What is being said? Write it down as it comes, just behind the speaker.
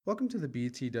Welcome to the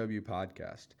BTW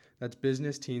podcast. That's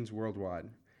Business Teens Worldwide.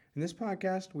 In this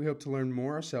podcast, we hope to learn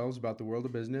more ourselves about the world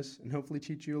of business and hopefully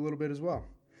teach you a little bit as well.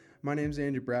 My name is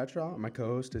Andrew Bradshaw, and my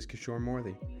co-host is Kishore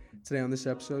Morthy. Today on this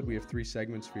episode, we have 3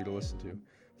 segments for you to listen to.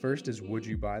 First is Would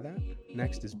You Buy That?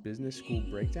 Next is Business School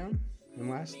Breakdown.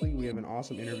 And lastly, we have an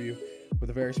awesome interview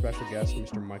with a very special guest,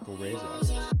 Mr. Michael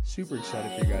Raczak. Super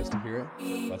excited for you guys to hear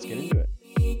it. Let's get into it.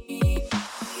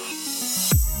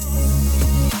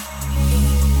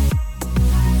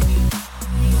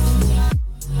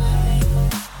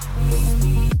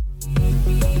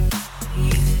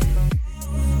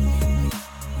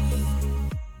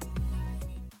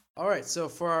 Alright, so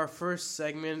for our first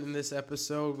segment in this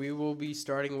episode, we will be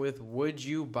starting with Would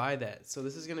You Buy That? So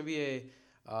this is going to be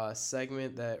a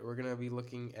segment that we're going to be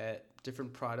looking at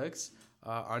different products,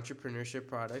 entrepreneurship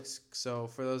products. So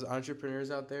for those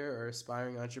entrepreneurs out there or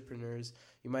aspiring entrepreneurs,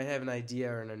 you might have an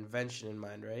idea or an invention in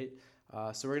mind, right?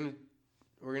 So we're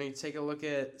gonna take a look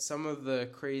at some of the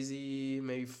crazy,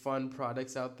 maybe fun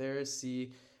products out there,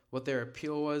 see what their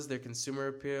appeal was, their consumer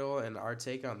appeal, and our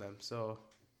take on them. So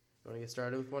want to get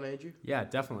started with one, Andrew? Yeah,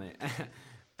 definitely.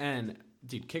 And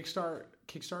dude, Kickstarter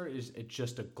is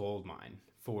just a gold mine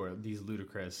for these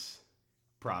ludicrous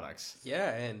products.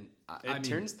 Yeah, and it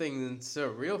turns things into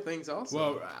real things also.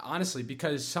 Well, honestly,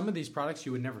 because some of these products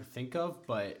you would never think of,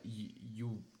 but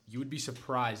you would be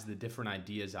surprised the different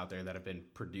ideas out there that have been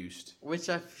produced. Which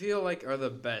I feel like are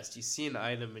the best. You see an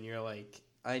item and you're like,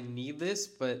 I need this,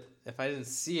 but if I didn't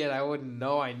see it, I wouldn't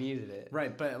know I needed it.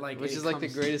 Right, but which is like the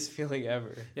greatest feeling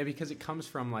ever. Yeah, because it comes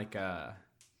from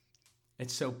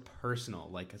it's so personal.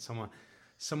 Like someone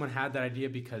had that idea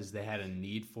because they had a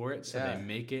need for it, so they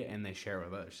make it and they share it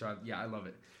with others. So I love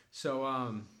it. So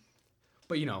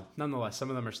but nonetheless, some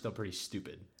of them are still pretty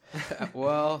stupid.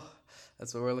 Well,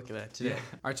 that's what we're looking at today.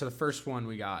 Yeah. All right, so the first one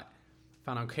we found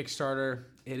on Kickstarter.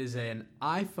 It is an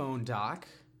iPhone dock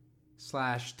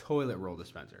 / toilet roll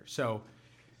dispenser. So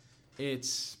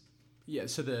it's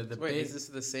so the wait, is this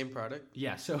the same product?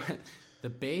 Yeah, so the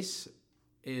base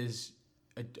is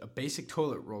a basic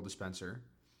toilet roll dispenser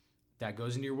that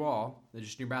goes into your wall,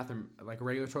 just in your bathroom, like a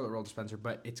regular toilet roll dispenser,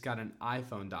 but it's got an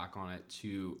iPhone dock on it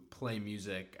to play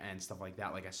music and stuff like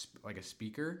that, like a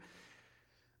speaker.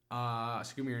 So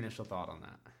give me your initial thought on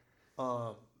that.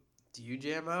 Do you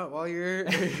jam out while you're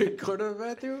going to the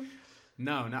bathroom?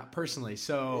 No, not personally.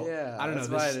 So yeah, I don't know.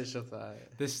 That's my initial thought.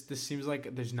 This seems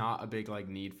like there's not a big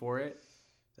need for it.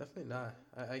 Definitely not.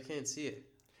 I can't see it.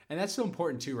 And that's so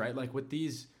important too, right? Like with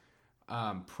these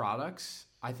products,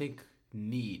 I think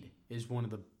need is one of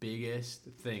the biggest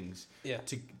things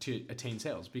to attain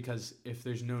sales, because if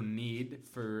there's no need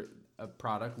for a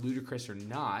product, ludicrous or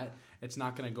not, it's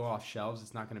not going to go off shelves.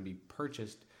 It's not going to be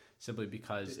purchased simply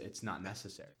because it's not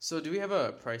necessary. So do we have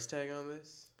a price tag on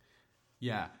this?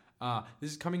 Yeah. This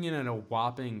is coming in at a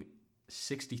whopping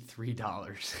 $63.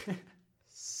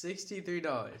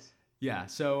 $63. Yeah,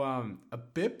 so a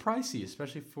bit pricey,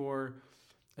 especially for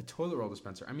a toilet roll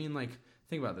dispenser. I mean,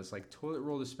 think about this. Toilet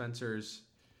roll dispensers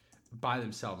by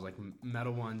themselves, like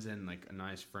metal ones in a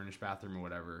nice furnished bathroom or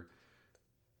whatever,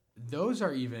 those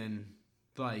are even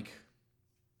 $40,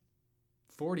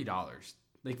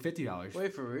 $50.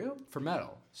 Wait, for real? For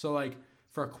metal. So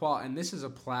for a and this is a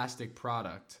plastic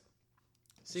product.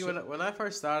 See, when I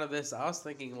first thought of this, I was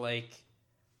thinking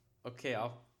okay,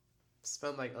 I'll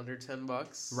spend under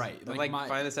 $10. Right. And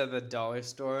find this at the dollar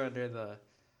store under the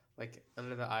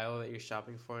aisle that you're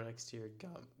shopping for next to your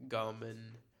gum and.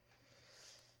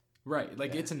 Right.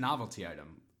 It's a novelty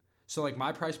item. So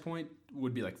my price point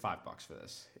would be $5 for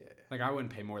this. Yeah. I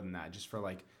wouldn't pay more than that just for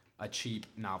a cheap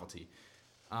novelty.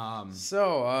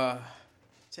 So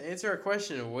to answer our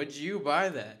question, would you buy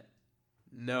that?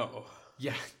 No.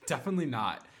 Yeah, definitely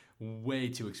not. Way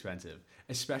too expensive.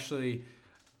 Especially,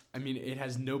 it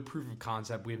has no proof of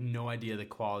concept. We have no idea the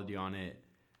quality on it.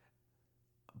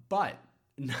 But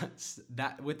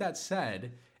with that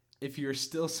said, if you're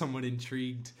still somewhat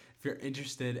intrigued, if you're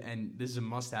interested and this is a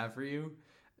must-have for you,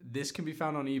 this can be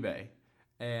found on eBay.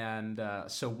 And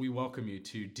so we welcome you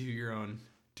to do your own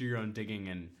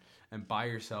digging and buy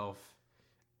yourself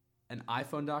an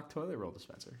iPhone dock toilet roll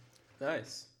dispenser.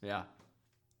 Nice. Yeah.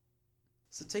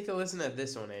 So take a listen at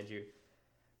this one, Andrew.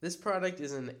 This product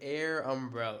is an air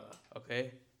umbrella,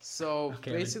 okay? So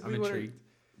basically what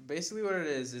it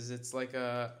is it's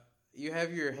you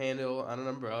have your handle on an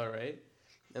umbrella, right?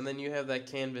 And then you have that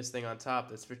canvas thing on top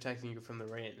that's protecting you from the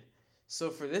rain. So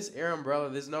for this air umbrella,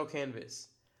 there's no canvas.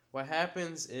 What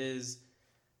happens is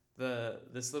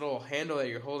this little handle that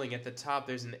you're holding at the top,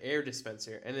 there's an air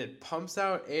dispenser, and it pumps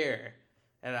out air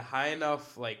at a high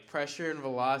enough like pressure and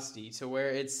velocity to where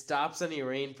it stops any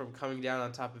rain from coming down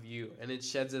on top of you, and it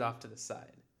sheds it off to the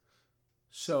side.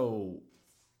 So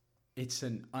it's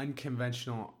an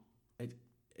unconventional.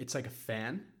 It's like a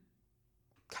fan.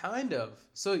 Kind of.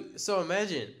 So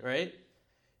imagine, right?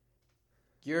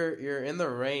 You're in the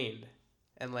rain,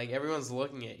 and like everyone's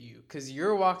looking at you because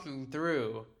you're walking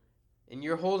through, and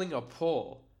you're holding a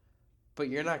pole, but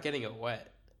you're not getting it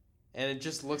wet, and it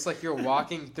just looks like you're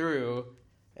walking through,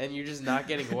 and you're just not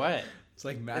getting wet. It's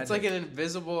like magic. It's like an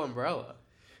invisible umbrella.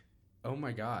 Oh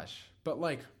my gosh! But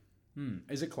like,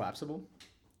 is it collapsible?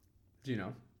 Do you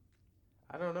know?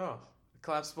 I don't know.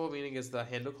 Collapsible meaning is the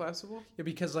handle collapsible? Yeah,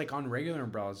 because like on regular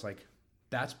umbrellas, like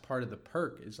that's part of the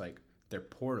perk is like they're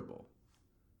portable.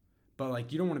 But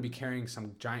like you don't want to be carrying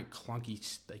some giant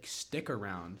clunky like stick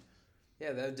around.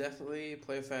 Yeah, that would definitely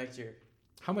play a factor.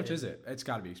 How much is it? It's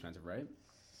got to be expensive, right?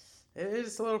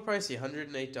 It's a little pricey,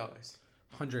 $108.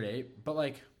 108, but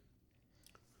like,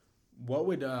 what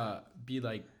would be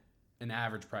like an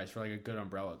average price for like a good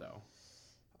umbrella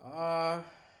though?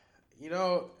 You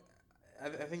know, I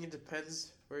think it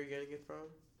depends where you're getting it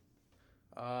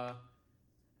from.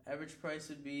 Average price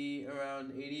would be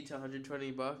around $80 to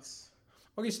 $120.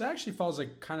 Okay, so that actually falls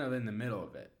like kind of in the middle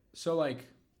of it. So like,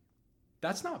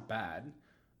 that's not bad.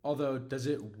 Although, does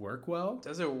it work well?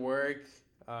 Does it work?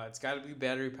 It's got to be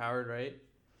battery powered, right?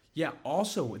 Yeah.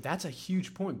 Also, that's a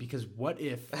huge point because what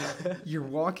if you're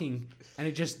walking and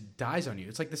it just dies on you?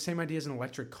 It's like the same idea as an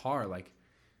electric car. Like,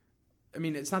 I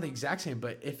mean, it's not the exact same,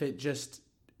 but if it just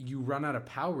you run out of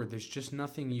power, there's just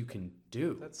nothing you can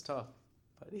do. That's tough,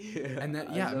 buddy. And that,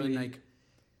 I mean, like,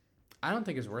 I don't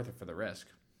think it's worth it for the risk.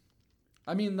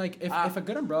 I mean, like, if a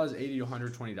good umbrella is $80 to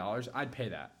 $120, I'd pay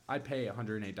that. I'd pay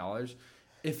 $108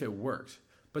 if it works.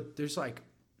 But there's like,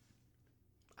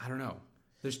 I don't know.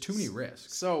 There's too many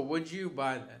risks. So, would you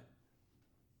buy that?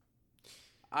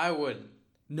 I wouldn't.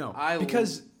 No, I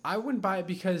wouldn't buy it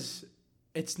because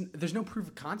there's no proof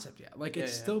of concept yet. Like,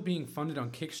 it's still being funded on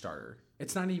Kickstarter.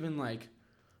 It's not even like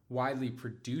widely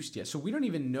produced yet. So we don't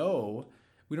even know.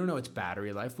 We don't know its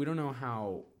battery life. We don't know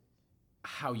how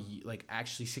like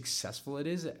actually successful it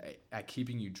is at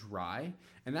keeping you dry,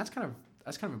 and that's kind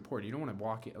of important. You don't want to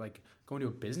walk it like go into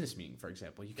a business meeting, for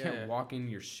example. You can't walk in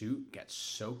your suit, get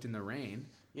soaked in the rain.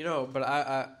 You know, but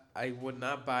I would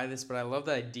not buy this, but I love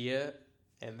the idea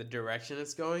and the direction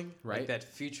it's going. Right. Like that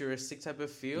futuristic type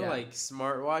of feel, like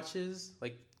smartwatches,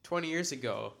 like 20 years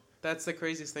ago. That's the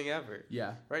craziest thing ever.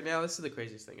 Yeah. Right now, this is the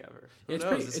craziest thing ever.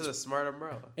 This is a smart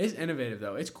umbrella. It's innovative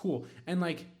though. It's cool, and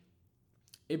like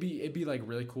it'd be like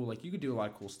really cool. Like you could do a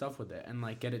lot of cool stuff with it, and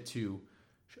like get it to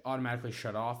automatically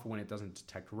shut off when it doesn't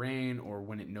detect rain or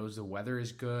when it knows the weather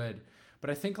is good. But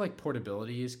I think like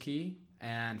portability is key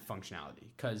and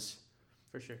functionality, because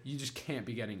for sure you just can't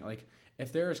be getting like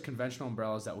if there is conventional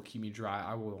umbrellas that will keep me dry,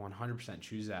 I will 100%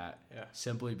 choose that. Yeah.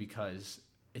 Simply because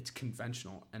it's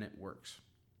conventional and it works.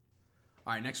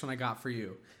 All right, next one I got for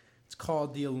you. It's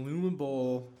called the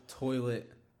Illuminable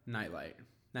Toilet Nightlight.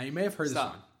 Now you may have heard this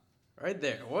one. Right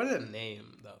there. What a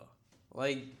name, though.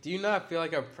 Like, do you not feel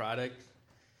like a product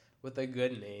with a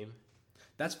good name?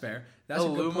 That's fair. That's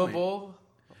Illumable. A good point.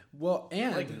 Well,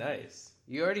 and like nice.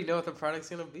 You already know what the product's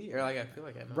gonna be, or like I feel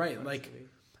like I know. Right, like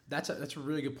that's a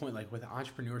really good point. Like with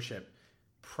entrepreneurship,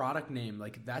 product name,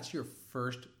 like that's your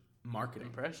first marketing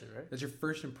impression, right? That's your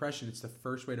first impression. It's the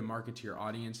first way to market to your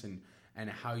audience and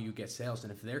how you get sales.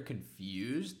 And if they're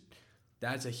confused,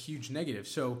 that's a huge negative.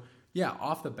 So yeah,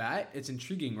 off the bat, it's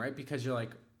intriguing, right? Because you're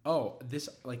like, oh, this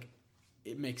like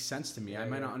it makes sense to me. I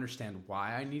might not understand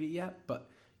why I need it yet, but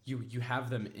you have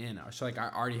them in. So like I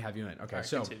already have you in. Okay, right,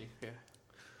 so continue. Yeah.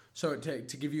 So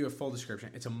to give you a full description,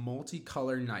 it's a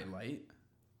multicolored nightlight,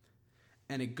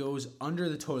 and it goes under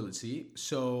the toilet seat.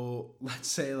 So let's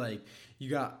say like you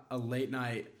got a late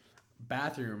night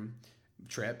bathroom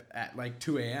trip at like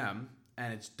 2 a.m.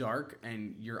 and it's dark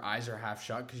and your eyes are half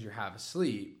shut because you're half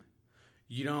asleep.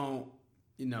 You don't,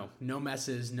 no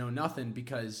messes, no nothing,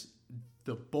 because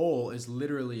the bowl is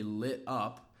literally lit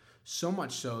up, so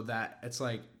much so that it's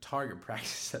like target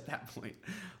practice at that point.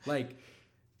 Like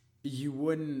you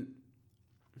wouldn't,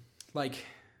 like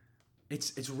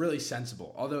it's really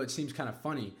sensible. Although it seems kind of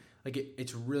funny, like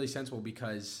it's really sensible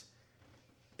because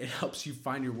it helps you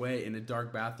find your way in a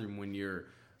dark bathroom when you're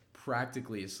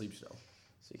practically asleep still.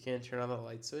 So you can't turn on the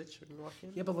light switch when you walk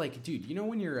in? Yeah, but like, dude,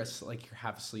 when you're you're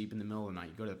half asleep in the middle of the night,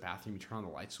 you go to the bathroom, you turn on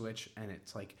the light switch, and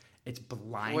it's like it's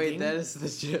blinding. Wait, that is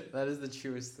the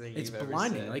truest thing. It's you've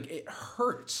blinding. Ever said. Like it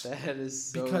hurts. That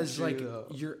is so because true, like though.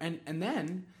 you're and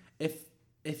then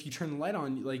if you turn the light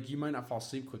on, like you might not fall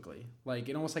asleep quickly. Like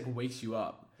it almost like wakes you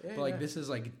up. Yeah, but like yeah. this is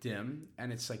like dim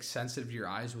and it's like sensitive to your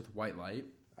eyes with white light.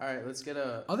 All right, let's get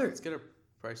a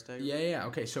price tag. Yeah.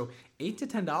 Okay, so $8 to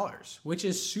 $10, which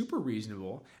is super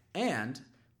reasonable, and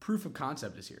proof of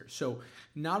concept is here. So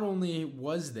not only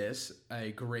was this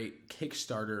a great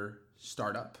Kickstarter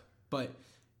startup, but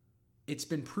it's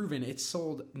been proven it's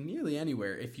sold nearly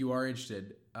anywhere if you are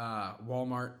interested.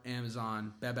 Walmart,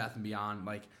 Amazon, Bed Bath & Beyond,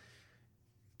 like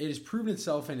it has proven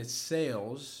itself in its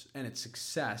sales and its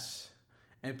success,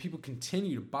 and people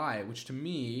continue to buy it, which to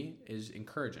me is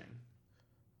encouraging.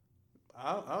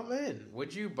 I'm in.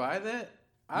 Would you buy that?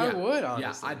 I would,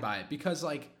 honestly. Yeah, I'd buy it because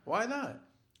like why not?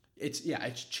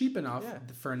 it's cheap enough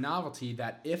for a novelty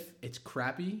that if it's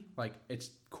crappy, like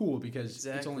it's cool because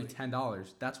it's only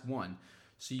 $10. That's one.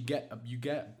 So you get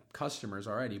customers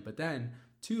already, but then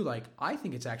two, like I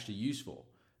think it's actually useful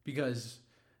because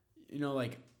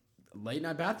like late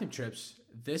night bathroom trips,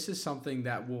 this is something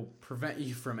that will prevent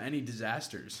you from any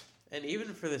disasters. And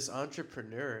even for this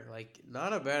entrepreneur, like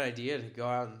not a bad idea to go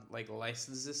out and like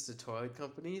license this to toilet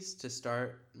companies to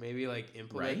start maybe like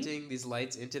implementing these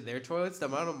lights into their toilets. The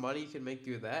amount of money you can make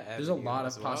through that. There's a lot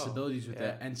of possibilities with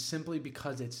it, and simply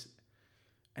because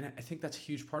and I think that's a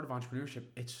huge part of entrepreneurship.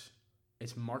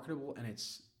 It's marketable and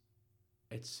it's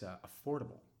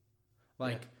affordable.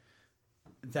 Like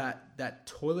that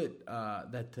toilet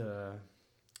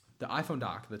the iPhone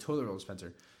dock, the toilet roll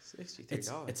dispenser.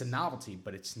 $63. It's a novelty,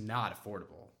 but it's not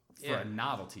affordable for a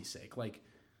novelty's sake. Like,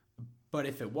 but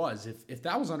if it was, if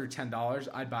that was under $10,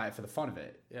 I'd buy it for the fun of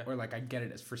it. Yeah. Or like I'd get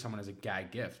it for someone as a gag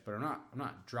gift. But I'm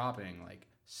not dropping like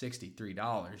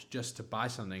 $63 just to buy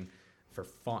something for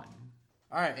fun.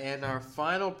 All right, and our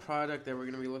final product that we're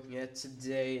going to be looking at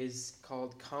today is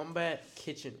called Combat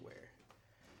Kitchenware.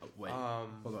 Oh, wait,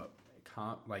 hold up.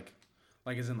 Like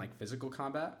as in like physical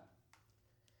combat?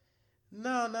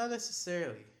 No, not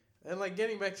necessarily. And like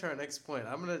getting back to our next point,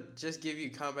 I'm gonna just give you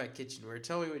Combat Kitchenware.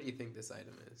 Tell me what you think this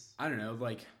item is. I don't know,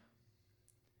 like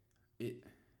it.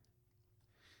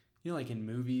 Like in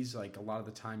movies, like a lot of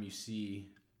the time you see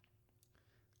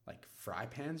like fry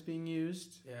pans being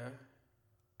used. Yeah.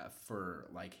 For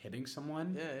like hitting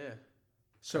someone. Yeah.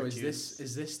 So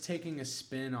is this taking a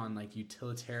spin on like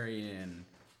utilitarian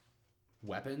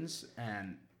weapons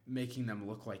and making them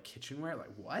look like kitchenware?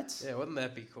 Like what? Yeah, wouldn't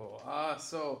that be cool?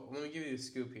 So let me give you the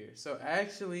scoop here. So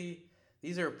actually,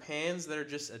 these are pans that are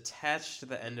just attached to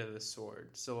the end of the sword.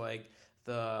 So like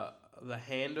the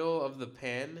handle of the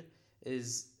pan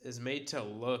is made to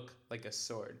look like a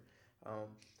sword.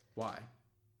 Why?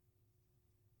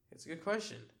 It's a good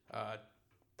question.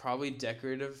 Probably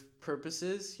decorative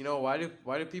purposes. Why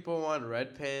do people want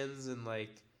red pans and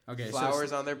like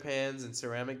flowers on their pans and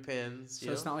ceramic pans?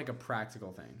 So it's not like a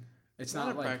practical thing. It's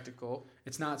not like practical.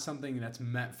 It's not something that's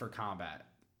meant for combat.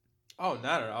 Oh,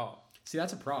 not at all. See,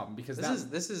 that's a problem because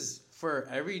this is for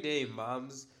everyday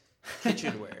mom's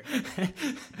kitchenware.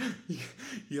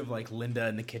 You have like Linda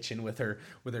in the kitchen with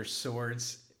her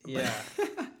swords. Yeah.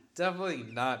 Definitely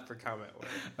not for combat wear.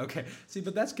 Okay. See,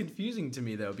 but that's confusing to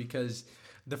me though because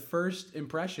the first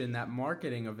impression, that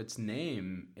marketing of its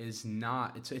name is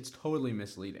not. It's totally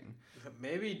misleading.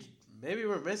 Maybe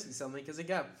we're missing something because it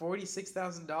got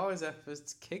 $46,000 after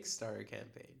its Kickstarter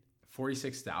campaign.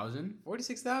 46,000.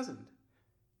 46,000.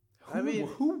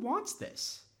 Who wants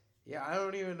this? Yeah, I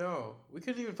don't even know. We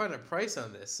couldn't even find a price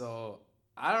on this, so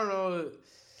I don't know.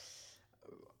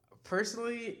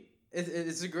 Personally,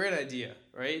 it's a great idea,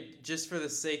 right? Just for the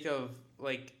sake of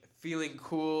like feeling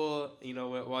cool,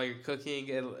 while you're cooking.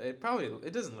 It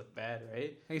doesn't look bad,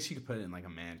 right? I guess you could put it in like a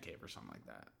man cave or something like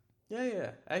that.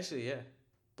 Yeah. Actually, yeah.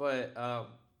 But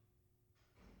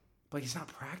it's not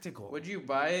practical. Would you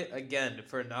buy it again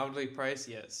for a novelty price?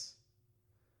 Yes.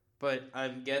 But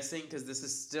I'm guessing because this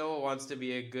is still wants to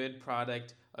be a good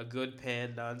product, a good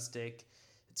pan, non-stick.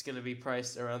 It's going to be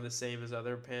priced around the same as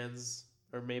other pans,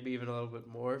 or maybe even a little bit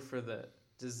more for the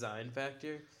design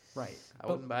factor. Right. I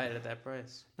wouldn't buy it at that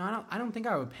price. No, I don't think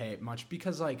I would pay it much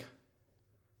because like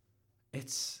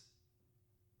it's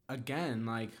again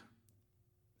like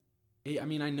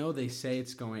I know they say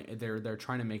they're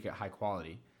trying to make it high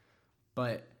quality,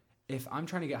 but if I'm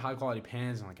trying to get high quality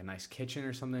pans in like a nice kitchen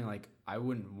or something, like I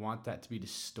wouldn't want that to be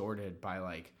distorted by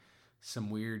like some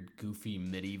weird goofy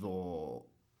medieval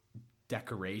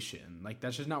decoration. Like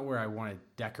that's just not where I want to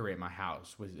decorate my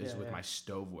house with my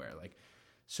stoveware. Like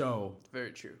so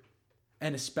very true.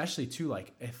 And especially too,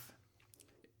 like if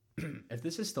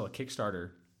this is still a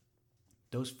Kickstarter,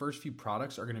 those first few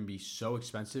products are going to be so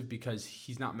expensive because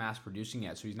he's not mass producing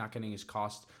yet, so he's not getting his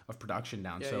cost of production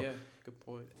down. Yeah, good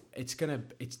point.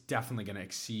 It's definitely gonna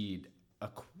exceed a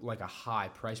high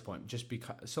price point just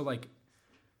because. So like,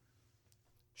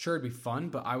 sure, it'd be fun,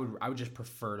 but I would just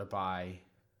prefer to buy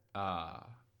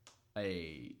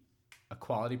a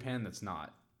quality pan that's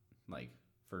not like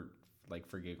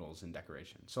for giggles and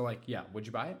decoration. So like, yeah, would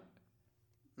you buy it?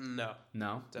 No.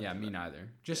 No? Yeah, me not. neither.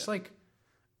 Just like,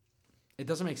 it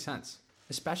doesn't make sense.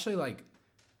 Especially like,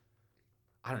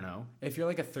 I don't know, if you're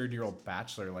like a 30-year-old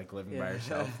bachelor, like living by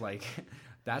yourself, like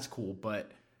that's cool.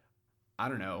 But I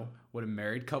don't know, would a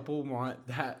married couple want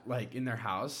that like in their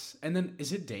house? And then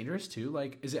is it dangerous too?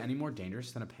 Like, is it any more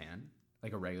dangerous than a pan?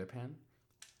 Like a regular pan?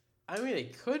 I mean,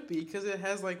 it could be because it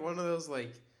has like one of those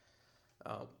like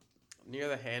near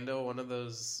the handle, one of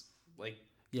those like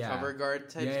cover guard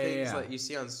type things that you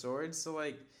see on swords. So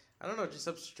like, I don't know, just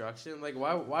obstruction. Like,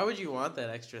 why would you want that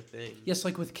extra thing? Yes,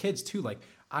 like with kids too. Like,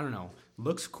 I don't know,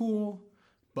 looks cool,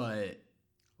 but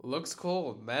looks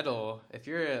cool, metal. If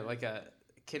you're like a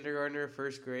kindergartner,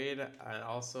 first grade, I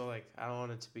also like I don't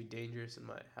want it to be dangerous in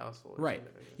my household. Right.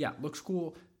 Yeah, looks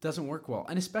cool, doesn't work well,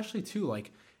 and especially too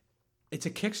like it's a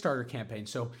Kickstarter campaign.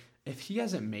 So if he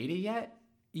hasn't made it yet,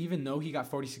 even though he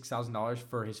got $46,000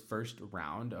 for his first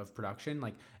round of production,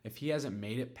 like if he hasn't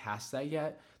made it past that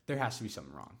yet, there has to be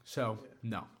something wrong. So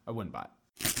no, I wouldn't buy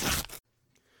it.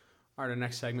 All right, our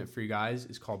next segment for you guys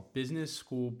is called Business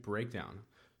School Breakdown.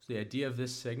 So the idea of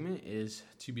this segment is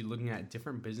to be looking at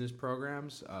different business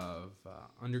programs of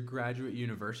undergraduate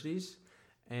universities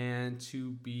and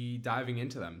to be diving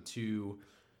into them to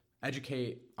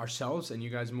educate ourselves and you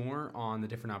guys more on the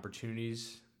different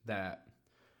opportunities that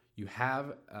you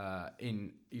have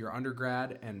in your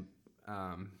undergrad and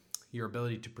your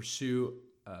ability to pursue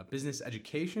business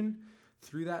education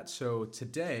through that. So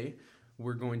today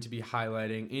we're going to be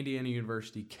highlighting Indiana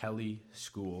University Kelley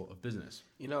School of Business.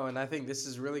 You know, and I think this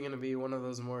is really going to be one of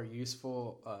those more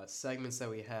useful segments that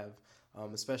we have,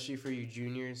 especially for you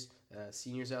juniors,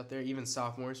 seniors out there, even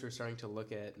sophomores who are starting to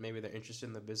look at maybe they're interested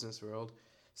in the business world.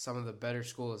 Some of the better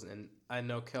schools, and I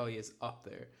know Kelley is up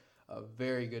there, a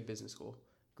very good business school,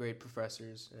 great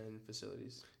professors and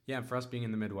facilities. Yeah, and for us being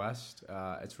in the Midwest,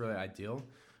 it's really ideal.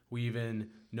 We even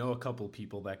know a couple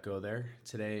people that go there.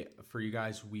 Today, for you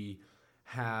guys, we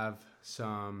have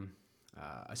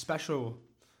a special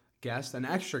guest, an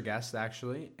extra guest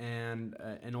actually, and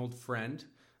an old friend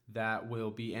that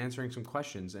will be answering some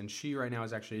questions. And she right now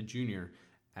is actually a junior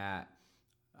at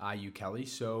IU Kelley,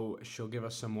 so she'll give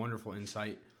us some wonderful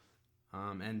insight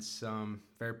and some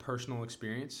very personal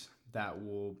experience that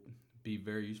will be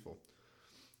very useful.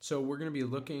 So we're going to be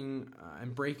looking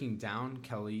and breaking down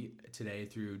Kelley today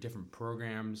through different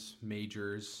programs,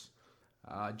 majors,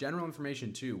 general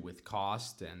information too with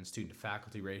cost and student to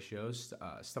faculty ratios,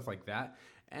 stuff like that.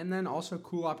 And then also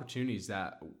cool opportunities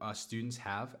that students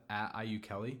have at IU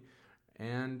Kelley.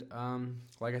 And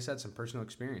like I said, some personal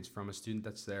experience from a student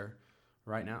that's there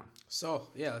right now. So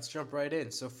yeah, let's jump right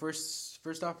in. So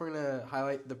first off, we're going to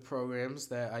highlight the programs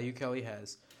that IU Kelley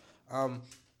has.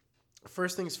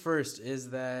 First things first is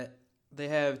that they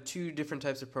have two different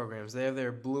types of programs. They have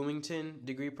their Bloomington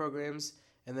degree programs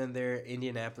and then their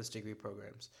Indianapolis degree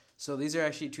programs. So these are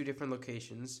actually two different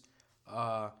locations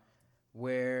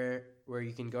where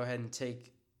you can go ahead and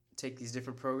take these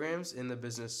different programs in the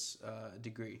business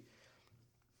degree.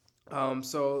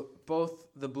 So both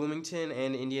the Bloomington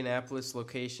and Indianapolis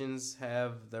locations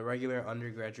have the regular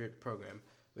undergraduate program,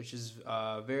 which is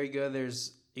very good.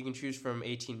 You can choose from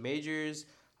 18 majors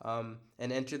and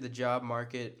enter the job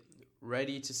market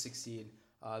ready to succeed.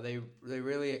 They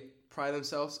really pride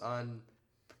themselves on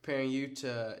preparing you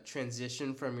to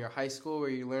transition from your high school where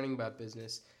you're learning about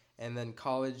business, and then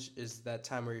college is that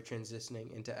time where you're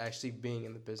transitioning into actually being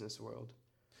in the business world.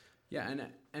 Yeah,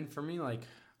 and for me, like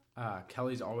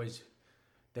Kelley's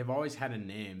they've always had a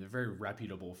name. They're very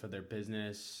reputable for their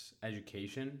business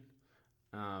education,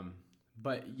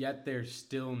 but yet they're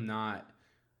still not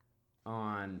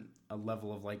on a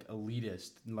level of like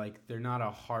elitist. Like they're not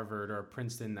a Harvard or a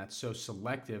Princeton that's so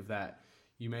selective that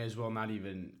you may as well not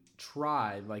even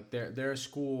try. Like they're a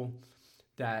school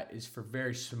that is for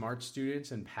very smart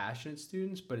students and passionate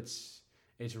students, but it's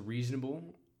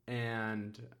reasonable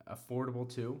and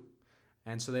affordable too.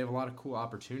 And so they have a lot of cool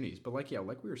opportunities. But like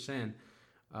we were saying,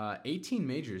 18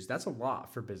 majors, that's a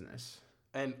lot for business.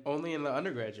 And only in the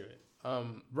undergraduate.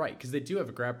 Right, because they do have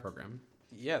a grad program.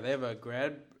 Yeah, they have a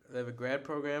grad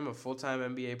program, a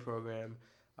full-time MBA program,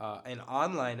 an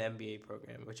online MBA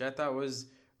program, which I thought was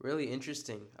really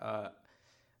interesting.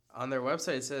 On their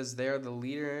website, it says they are the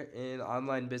leader in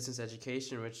online business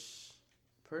education, which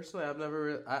personally I've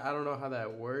never I don't know how that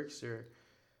works, or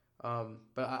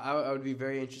but I would be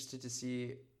very interested to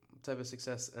see what type of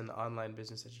success in online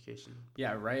business education.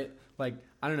 Yeah, right? Like,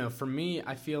 I don't know. For me,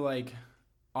 I feel like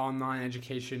online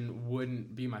education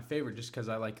wouldn't be my favorite just because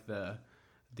I like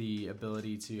the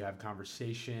ability to have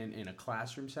conversation in a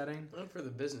classroom setting. And for the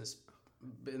business,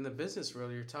 in the business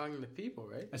world, you're talking to people,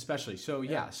 right? Especially. So,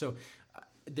 so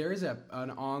there is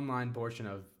an online portion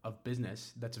of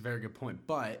business. That's a very good point.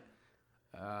 But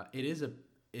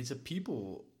it's a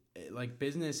people, like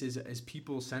business is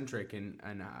people centric and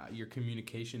your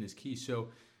communication is key. So,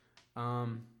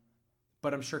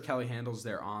 but I'm sure Kelley handles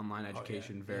their online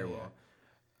education very well.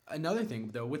 Another thing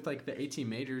though, with like the 18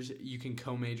 majors, you can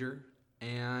co-major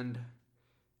and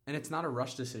it's not a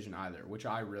rush decision either, which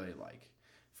I really like.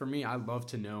 For me, I love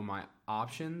to know my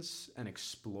options and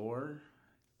explore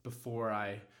before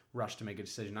I rush to make a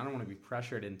decision. I don't want to be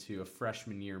pressured into a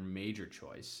freshman year major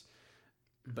choice.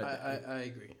 But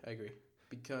I agree.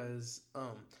 Because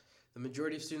the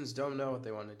majority of students don't know what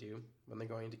they want to do when they're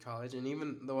going to college. And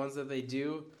even the ones that they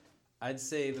do, I'd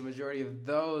say the majority of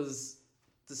those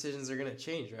decisions are going to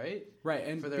change, right? Right.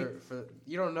 And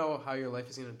you don't know how your life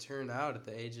is going to turn out at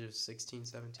the age of 16,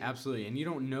 17. Absolutely. And you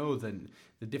don't know the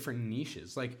different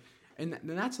niches. And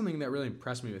that's something that really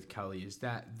impressed me with Kelley is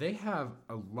that they have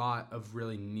a lot of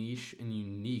really niche and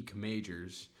unique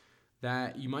majors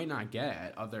that you might not get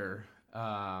at other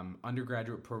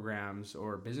undergraduate programs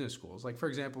or business schools. Like, for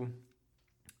example,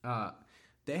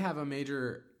 they have a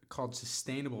major called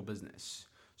sustainable business.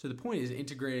 So the point is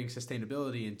integrating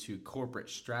sustainability into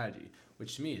corporate strategy,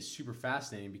 which to me is super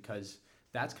fascinating because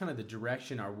that's kind of the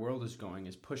direction our world is going,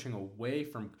 is pushing away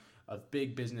from of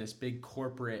big business, big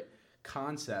corporate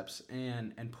concepts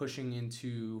and pushing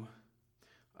into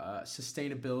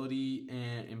sustainability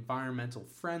and environmental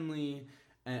friendly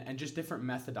and just different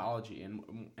methodology.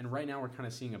 And right now we're kind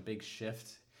of seeing a big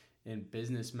shift in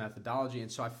business methodology.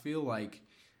 And so I feel like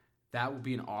that would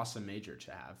be an awesome major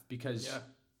to have because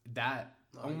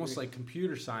almost like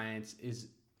computer science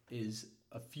is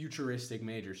a futuristic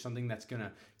major, something that's going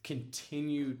to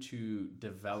continue to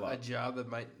develop. A job that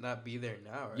might not be there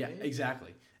now, right? Yeah,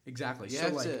 exactly.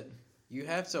 You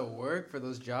have to work for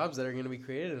those jobs that are going to be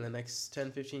created in the next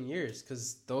 10, 15 years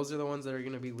because those are the ones that are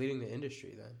going to be leading the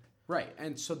industry then. Right,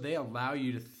 and so they allow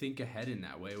you to think ahead in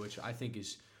that way, which I think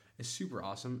is super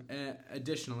awesome.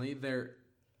 Additionally,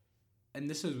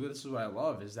 this is what I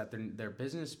love is that their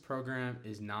business program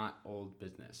is not old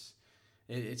business.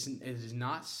 It is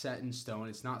not set in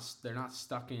stone. They're not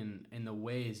stuck in the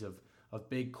ways of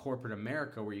big corporate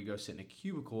America where you go sit in a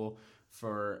cubicle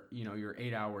for your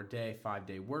 8-hour day,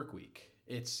 5-day work week.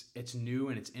 It's new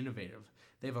and it's innovative.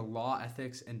 They have a law,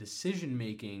 ethics, and decision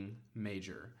making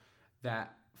major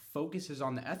that focuses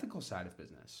on the ethical side of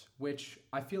business, which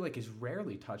I feel like is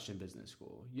rarely touched in business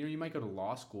school. You might go to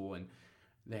law school and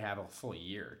they have a full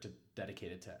year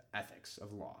dedicated to ethics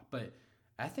of law, but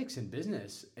ethics in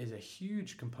business is a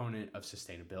huge component of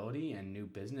sustainability and new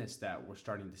business that we're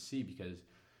starting to see because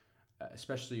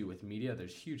especially with media,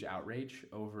 there's huge outrage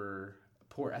over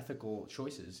poor ethical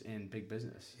choices in big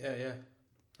business. Yeah.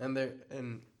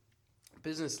 And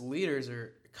business leaders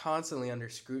are constantly under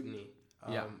scrutiny.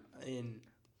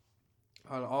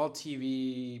 On all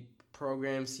TV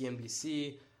programs,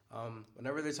 CNBC,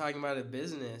 whenever they're talking about a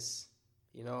business,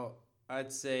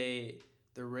 I'd say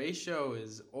the ratio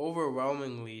is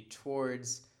overwhelmingly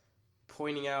towards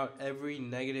pointing out every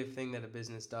negative thing that a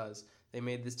business does. They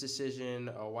made this decision,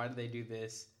 or why did they do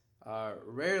this?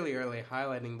 Rarely are they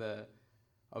highlighting the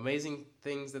amazing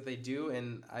things that they do,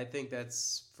 and I think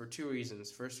that's for two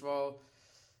reasons. First of all,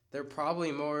 there are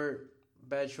probably more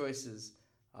bad choices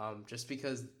just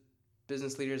because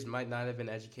business leaders might not have been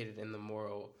educated in the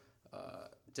moral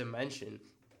dimension.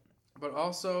 But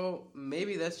also,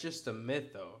 maybe that's just a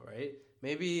myth, though, right?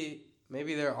 Maybe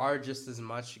there are just as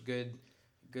much good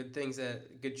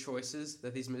choices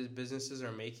that these businesses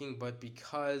are making, but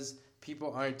because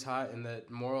people aren't taught in the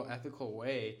moral, ethical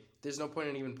way, there's no point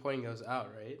in even pointing those out,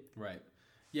 right? Right.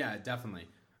 Yeah, definitely.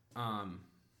 I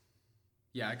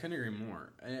couldn't agree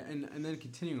more. And then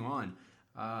continuing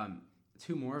on,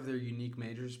 two more of their unique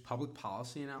majors, public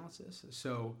policy analysis.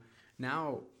 So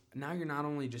now you're not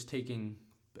only just taking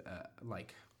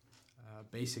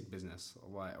basic business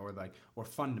or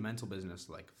fundamental business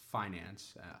like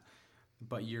finance,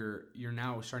 but you're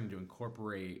now starting to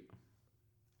incorporate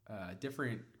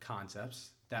different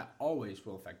concepts that always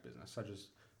will affect business, such as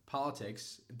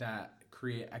politics that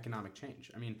create economic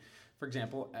change. I mean, for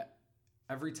example,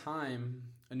 every time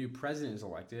a new president is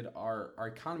elected, our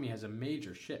economy has a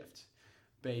major shift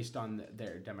based on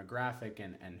their demographic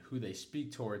and who they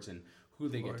speak towards and who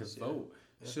they get to vote.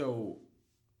 Yeah. So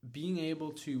being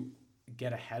able to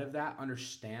get ahead of that,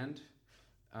 understand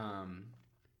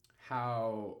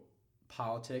how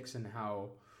politics and how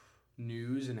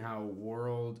news and how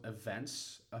world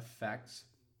events affect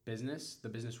business, the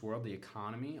business world, the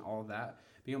economy, all of that,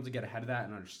 being able to get ahead of that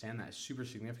and understand that is super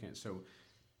significant. So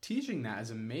teaching that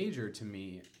as a major to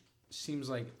me seems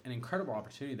like an incredible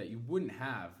opportunity that you wouldn't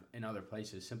have in other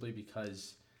places simply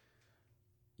because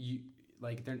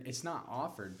it's not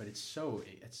offered, but it's so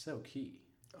key.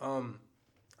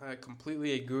 I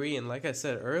completely agree, and like I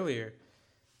said earlier,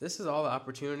 this is all the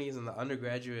opportunities in the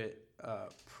undergraduate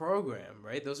program,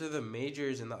 right? Those are the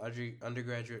majors in the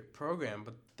undergraduate program,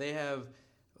 but they have,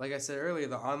 like I said earlier,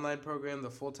 the online program, the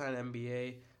full-time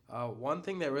MBA. One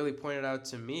thing that really pointed out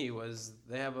to me was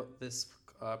they have this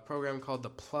program called the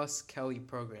Plus Kelley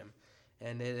program,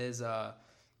 and it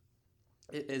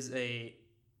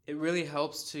really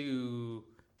helps to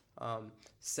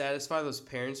satisfy those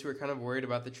parents who are kind of worried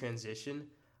about the transition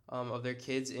of their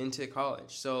kids into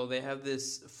college. So they have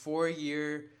this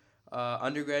 4-year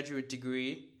undergraduate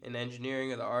degree in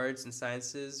engineering or the arts and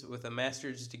sciences with a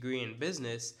master's degree in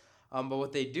business. But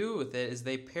what they do with it is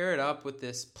they pair it up with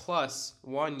this plus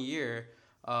 1 year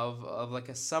of like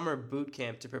a summer boot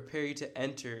camp to prepare you to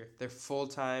enter their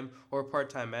full-time or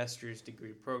part-time master's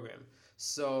degree program.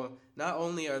 So not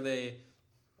only are they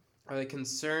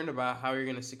concerned about how you're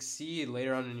going to succeed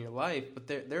later on in your life, but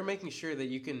they're making sure that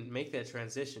you can make that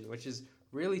transition, which is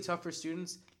really tough for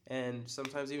students and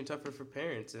sometimes even tougher for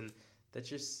parents. And it's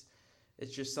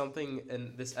just something,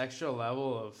 and this extra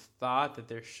level of thought that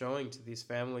they're showing to these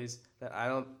families that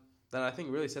I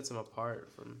think really sets them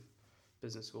apart from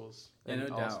business schools and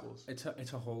no all doubt. schools. It's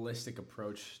a holistic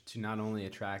approach to not only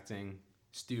attracting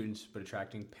students but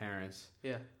attracting parents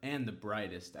and the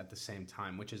brightest at the same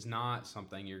time, which is not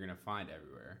something you're going to find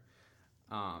everywhere.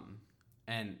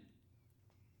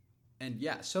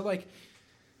 So like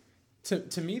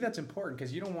to me that's important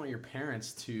because you don't want your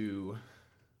parents to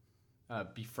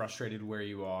be frustrated where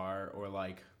you are, or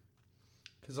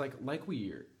because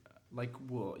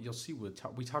you'll see we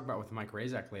talk about with Mike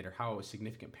Raczak later how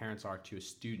significant parents are to a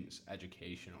student's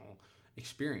educational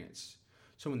experience.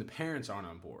 So when the parents aren't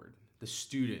on board, the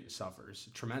student suffers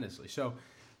tremendously. So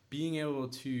being able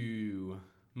to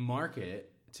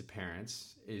market to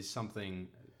parents is something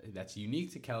that's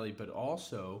unique to Kelley, but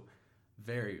also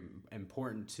very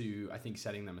important to, I think,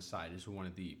 setting them aside as one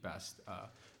of the best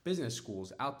business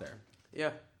schools out there.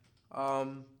 Yeah.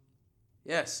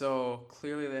 So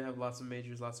clearly they have lots of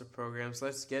majors, lots of programs.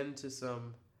 Let's get into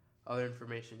some other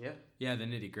information, Yeah, the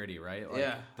nitty-gritty, right?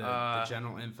 The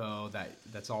general info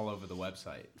that's all over the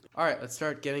website. All right, let's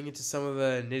start getting into some of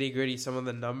the nitty-gritty, some of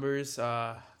the numbers,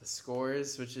 the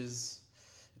scores,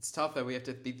 it's tough that we have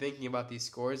to be thinking about these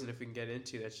scores, and if we can get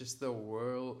into that's just the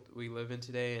world we live in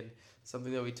today, and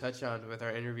something that we touch on with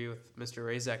our interview with Mr.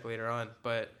 Raczak later on.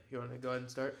 But you want to go ahead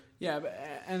and start? Yeah,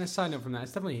 and a side note from that,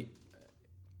 it's definitely,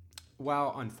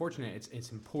 while unfortunate,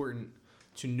 it's important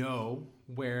to know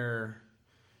where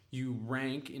you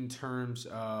rank in terms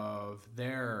of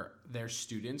their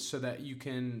students so that you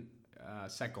can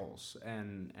set goals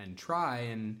and try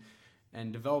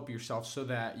and develop yourself so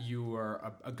that you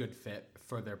are a good fit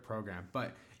for their program.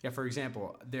 But yeah, for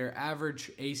example, their average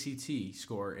ACT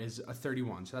score is a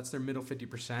 31, so that's their middle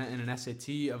 50%, and an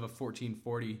SAT of a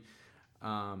 1440.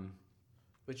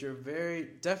 Which are very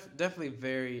definitely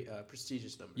very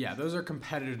prestigious numbers. Yeah, those are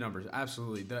competitive numbers,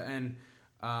 absolutely.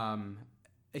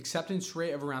 Acceptance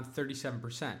rate of around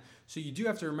 37%. So you do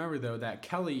have to remember, though, that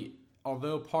Kelley,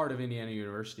 although part of Indiana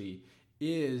University,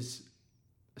 is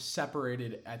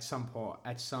separated to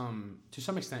some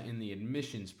extent in the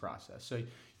admissions process. So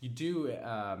you do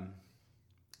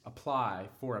apply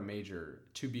for a major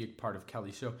to be a part of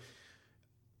Kelley. So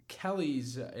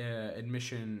Kelley's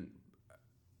admission,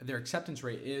 their acceptance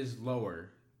rate is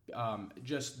lower,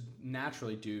 just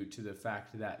naturally due to the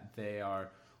fact that they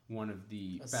are one of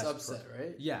the best subset,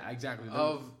 right? Yeah, exactly.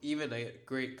 Of even a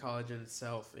great college in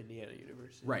itself, Indiana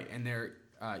University. Right, and they're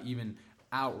even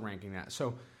outranking that.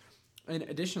 So, and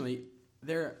additionally,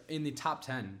 they're in the top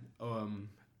 10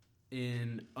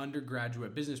 in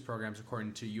undergraduate business programs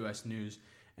according to U.S. News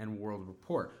and World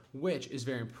Report, which is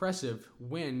very impressive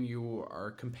when you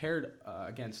are compared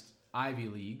against Ivy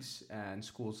Leagues and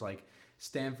schools like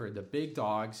Stanford, the big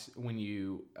dogs. When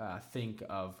you think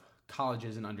of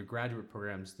colleges and undergraduate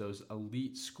programs, those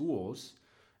elite schools,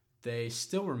 they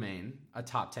still remain a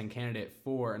top 10 candidate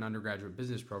for an undergraduate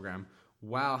business program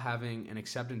while having an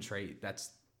acceptance rate that's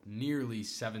nearly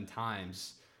 7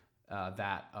 times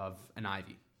that of an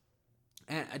Ivy.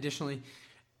 And additionally,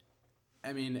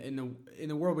 I mean, in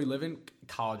the world we live in,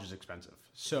 college is expensive.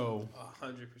 So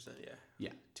 100%, yeah.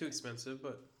 Too expensive,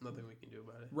 but nothing we can do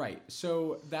about it. Right.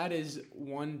 So that is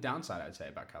one downside I'd say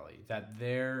about Kelley, that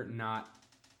they're not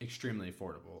extremely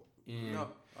affordable. No,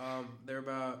 they're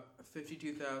about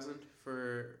 $52,000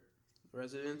 for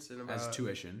residents and about As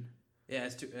tuition. Yeah,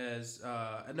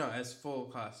 as full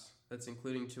costs. That's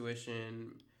including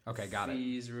tuition. Okay, got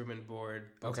fees, room and board,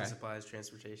 books Okay. and supplies,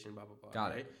 transportation, blah blah blah.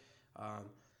 Got right?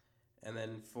 And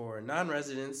then for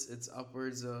non-residents, it's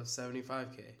upwards of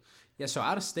 $75K. Yeah, so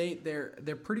out of state,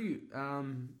 they're pretty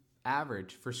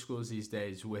average for schools these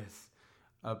days with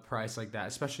a price like that,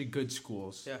 especially good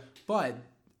schools. Yeah. But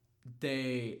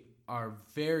they are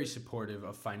very supportive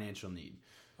of financial need.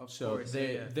 Of So course,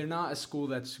 they're not a school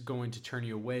that's going to turn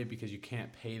you away because you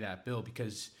can't pay that bill,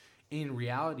 because in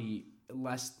reality,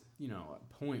 less,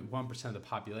 0.1% of the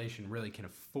population really can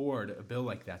afford a bill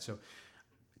like that. So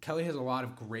Kelley has a lot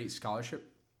of great scholarships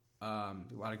and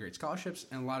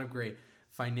a lot of great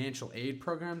financial aid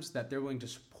programs that they're willing to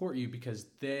support you because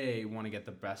they want to get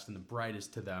the best and the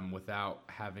brightest to them without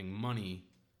having money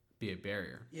be a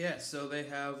barrier. Yeah, so they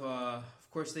have,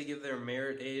 of course, they give their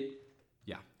merit aid.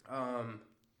 Yeah.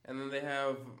 And then they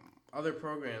have other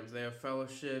programs. They have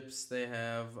fellowships. They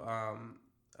have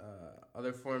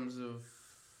other forms of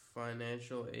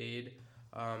financial aid,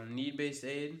 need-based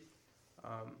aid.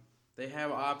 They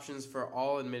have options for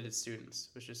all admitted students,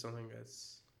 which is something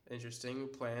that's interesting.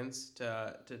 Plans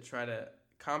to try to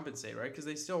compensate, right? Because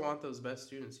they still want those best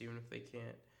students, even if they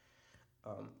can't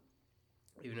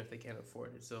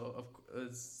afford it. So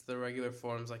it's the regular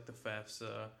forms like the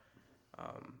FAFSA,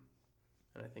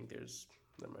 and I think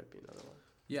there might be another one.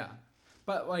 Yeah,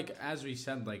 but as we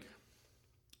said,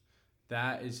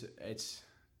 that is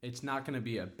it's not going to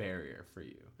be a barrier for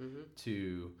you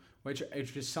to, which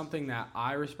is something that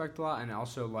I respect a lot, and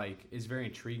also is very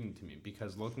intriguing to me,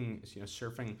 because looking,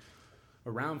 surfing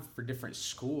around for different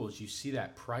schools, you see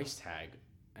that price tag,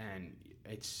 and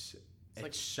it's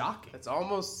shocking. It's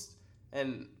almost,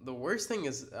 and the worst thing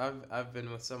is I've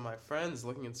been with some of my friends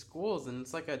looking at schools, and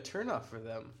it's like a turnoff for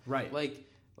them. Right.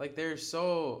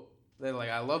 They're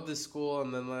like, I love this school,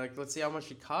 and then let's see how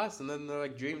much it costs, and then their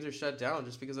dreams are shut down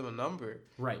just because of a number.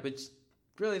 Right. Which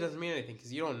really doesn't mean anything,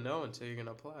 because you don't know until you're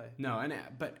gonna apply. No,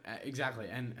 but exactly,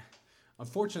 and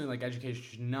unfortunately, education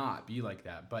should not be like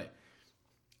that, but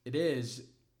it is.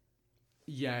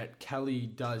 Yet Kelley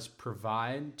does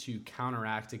provide to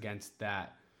counteract against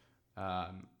that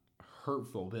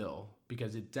hurtful bill,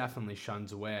 because it definitely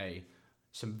shuns away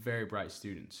some very bright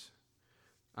students.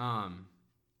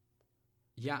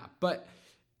 But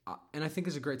and I think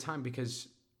it's a great time because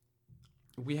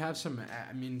we have some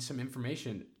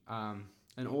information.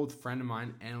 An old friend of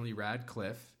mine, Annalie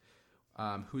Radcliffe,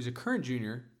 who's a current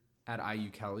junior at IU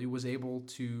Kelley, was able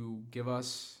to give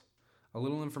us a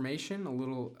little information, a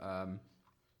little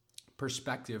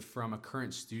perspective from a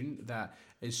current student that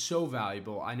is so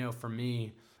valuable. I know for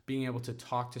me, being able to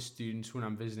talk to students when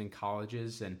I'm visiting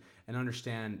colleges and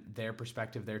understand their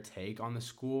perspective, their take on the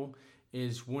school,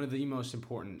 is one of the most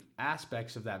important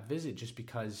aspects of that visit, just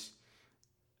because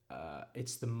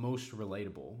it's the most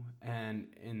relatable, and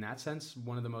in that sense,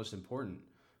 one of the most important.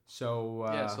 So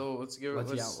so let's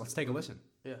take a listen.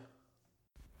 Yeah.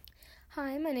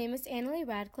 Hi, my name is Annalie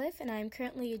Radcliffe, and I'm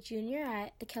currently a junior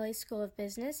at the Kelley School of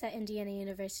Business at Indiana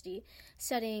University,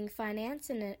 studying finance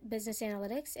and business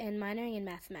analytics and minoring in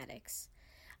mathematics.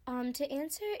 To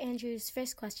answer Andrew's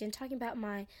first question, talking about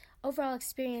my overall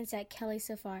experience at Kelley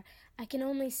so far, I can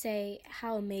only say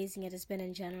how amazing it has been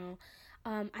in general.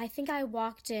 I think I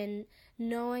walked in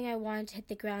knowing I wanted to hit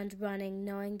the ground running,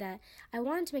 knowing that I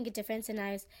wanted to make a difference, and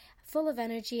I was full of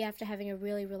energy after having a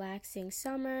really relaxing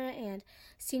summer and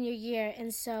senior year,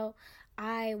 and so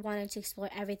I wanted to explore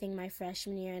everything my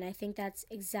freshman year, and I think that's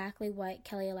exactly what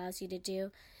Kelley allows you to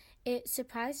do. It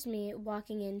surprised me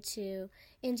walking into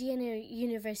Indiana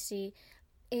University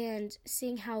and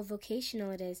seeing how vocational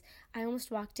it is. I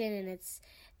almost walked in and it's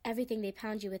everything they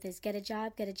pound you with is get a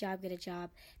job, get a job, get a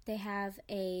job. They have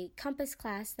a compass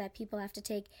class that people have to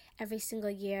take every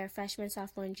single year, freshman,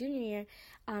 sophomore, and junior year,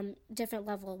 different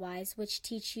level-wise, which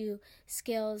teach you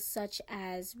skills such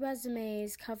as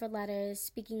resumes, cover letters,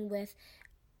 speaking with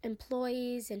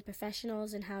employees and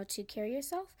professionals, and how to carry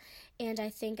yourself. And I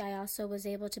think I also was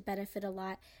able to benefit a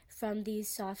lot from these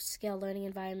soft skill learning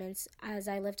environments as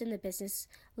I lived in the business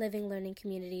living learning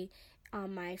community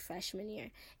my freshman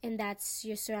year. And that's,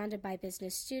 you're surrounded by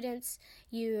business students,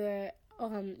 you're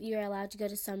allowed to go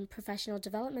to some professional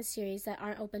development series that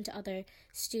aren't open to other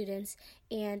students,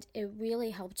 and it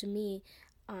really helped me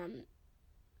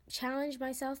challenge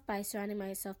myself by surrounding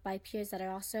myself by peers that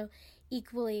are also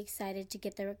equally excited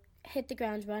to hit the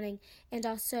ground running, and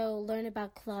also learn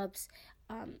about clubs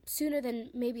sooner than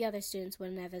maybe other students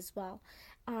wouldn't have as well.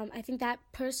 I think that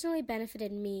personally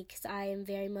benefited me because I am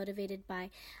very motivated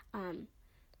by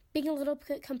being a little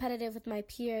competitive with my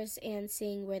peers and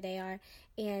seeing where they are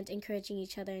and encouraging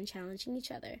each other and challenging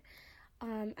each other.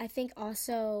 I think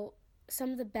also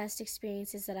some of the best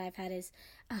experiences that I've had is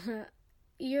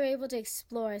you're able to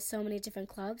explore so many different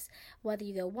clubs, whether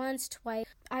you go once, twice.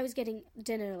 I was getting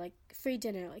free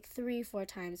dinner, 3-4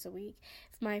 times a week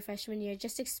my freshman year,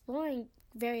 just exploring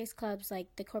various clubs like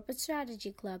the Corporate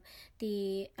Strategy Club,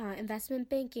 the Investment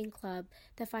Banking Club,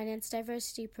 the Finance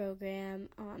Diversity Program,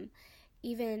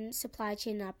 even supply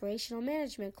chain and operational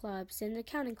management clubs and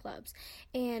accounting clubs.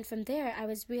 And from there, I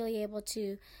was really able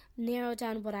to narrow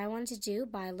down what I wanted to do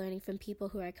by learning from people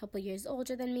who are a couple years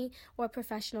older than me or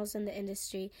professionals in the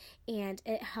industry. And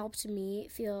it helped me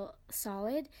feel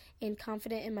solid and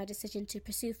confident in my decision to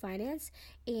pursue finance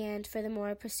and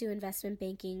furthermore pursue investment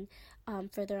banking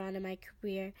further on in my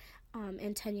career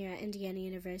and tenure at Indiana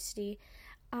University.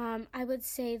 I would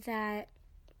say that,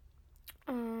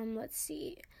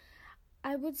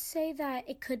 I would say that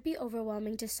it could be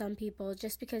overwhelming to some people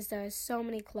just because there are so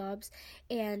many clubs,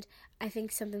 and I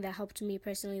think something that helped me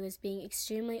personally was being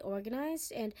extremely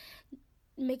organized and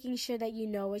making sure that you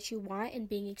know what you want and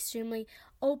being extremely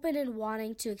open and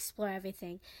wanting to explore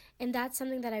everything. And that's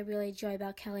something that I really enjoy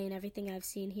about Kelley and everything I've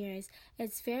seen here is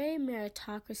it's very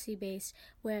meritocracy based,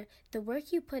 where the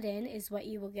work you put in is what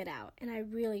you will get out, and I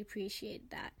really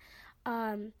appreciate that.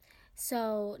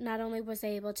 So not only was I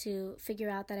able to figure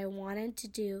out that I wanted to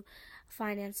do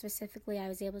finance specifically, I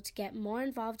was able to get more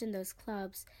involved in those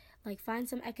clubs, like find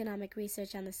some economic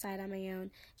research on the side on my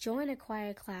own, join a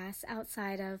choir class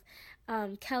outside of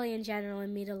Kelley in general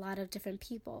and meet a lot of different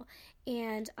people,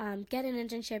 and get an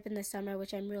internship in the summer,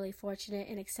 which I'm really fortunate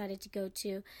and excited to go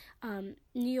to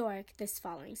New York this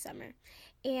following summer.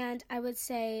 And I would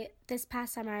say this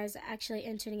past summer I was actually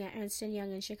interning at Ernst &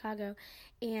 Young in Chicago,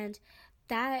 and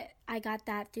that I got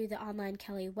that through the online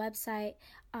Kelley website,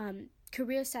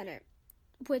 Career Center,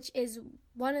 which is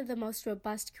one of the most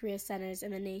robust career centers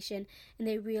in the nation, and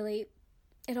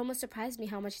it almost surprised me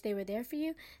how much they were there for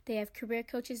you. They have career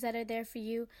coaches that are there for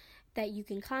you that you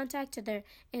can contact,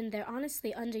 and they're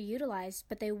honestly underutilized,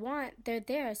 but they're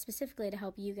there specifically to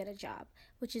help you get a job,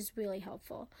 which is really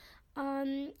helpful.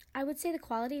 I would say the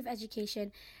quality of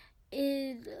education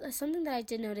is something that I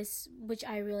did notice, which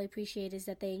I really appreciate, is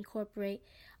that they incorporate,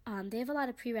 they have a lot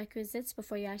of prerequisites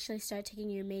before you actually start taking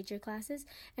your major classes,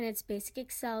 and it's basic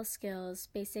Excel skills,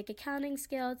 basic accounting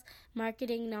skills,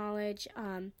 marketing knowledge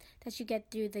that you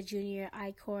get through the junior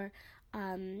I-Core,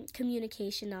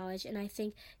 communication knowledge, and I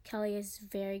think Kelley is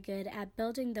very good at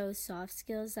building those soft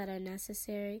skills that are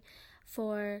necessary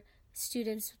for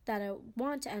students that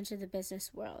want to enter the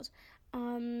business world.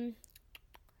 And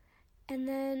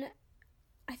then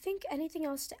I think anything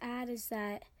else to add is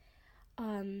that,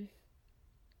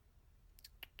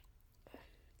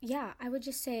 I would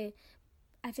just say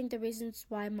I think the reasons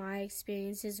why my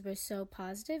experiences were so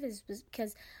positive is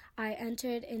because I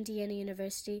entered Indiana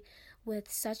University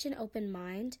with such an open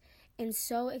mind and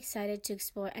so excited to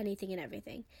explore anything and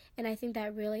everything. And I think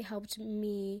that really helped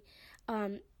me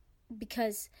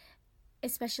because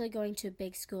especially going to a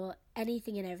big school,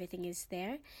 anything and everything is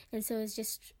there. And so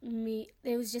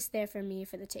it was just there for me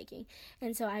for the taking.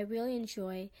 And so I really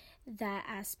enjoy that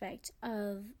aspect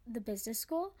of the business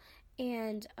school,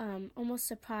 and almost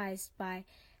surprised by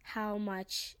how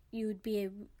much you're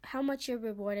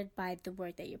rewarded by the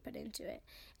work that you put into it.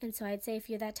 And so I'd say if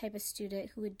you're that type of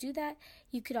student who would do that,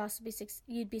 you could also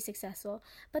you'd be successful.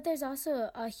 But there's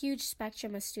also a huge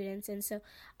spectrum of students, and so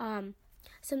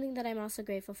something that I'm also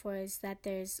grateful for is that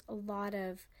there's a lot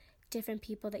of different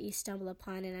people that you stumble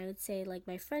upon, and I would say like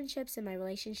my friendships and my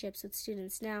relationships with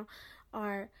students now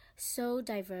are so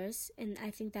diverse, and I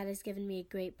think that has given me a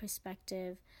great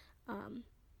perspective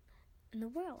in the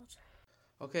world.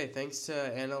 Okay, thanks to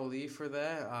Anna Lee for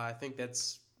that. I think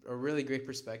that's a really great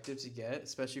perspective to get,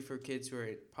 especially for kids who are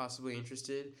possibly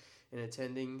interested in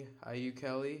attending IU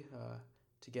Kelley,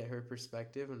 to get her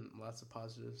perspective and lots of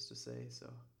positives to say. So.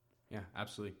 Yeah,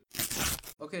 absolutely.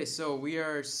 Okay, so we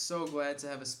are so glad to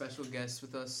have a special guest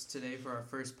with us today for our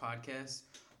first podcast.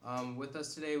 With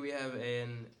us today, we have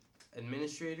an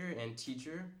administrator and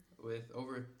teacher with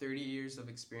over 30 years of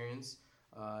experience.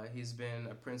 He's been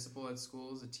a principal at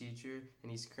schools, a teacher,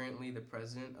 and he's currently the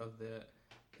president of the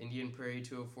Indian Prairie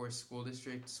 204 School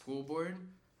District School Board.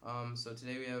 So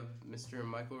today we have Mr.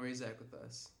 Michael Raczak with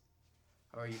us.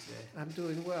 How are you today? I'm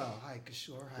doing well. Hi,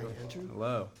 Kishore. Hi, Andrew.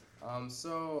 Hello.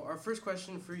 So our first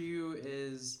question for you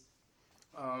is,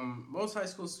 most high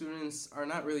school students are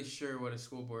not really sure what a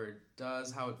school board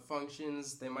does, how it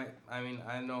functions.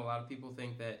 I know a lot of people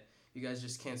think that you guys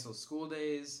just cancel school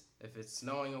days if it's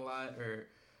snowing a lot, or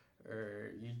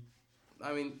you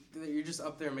I mean, you're just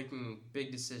up there making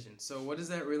big decisions. So what does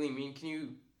that really mean? Can you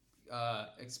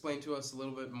explain to us a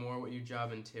little bit more what your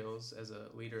job entails as a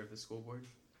leader of the school board?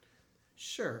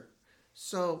 Sure.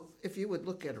 So if you would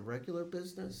look at a regular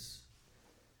business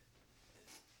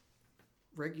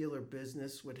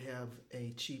would have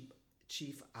a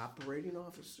chief operating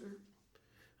officer,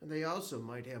 and they also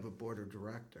might have a board of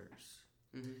directors.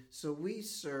 Mm-hmm. So we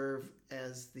serve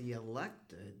as the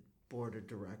elected board of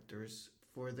directors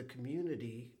for the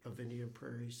community of Indian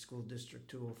Prairie School District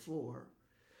 204.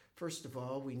 First of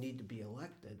all, we need to be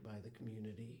elected by the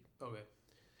community. Okay.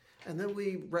 And then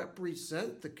we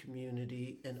represent the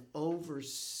community and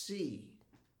oversee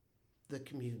the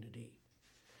community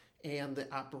and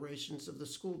the operations of the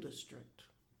school district.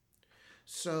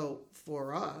 So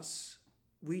for us,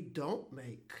 we don't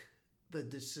make the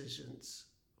decisions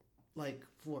like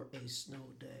for a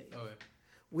snow day. Okay.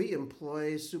 We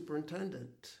employ a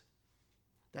superintendent.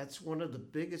 That's one of the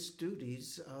biggest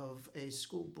duties of a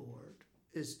school board,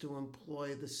 is to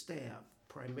employ the staff,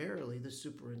 primarily the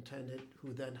superintendent,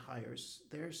 who then hires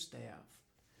their staff.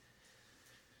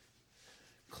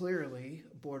 Clearly,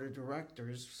 a board of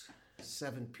directors,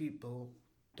 7 people,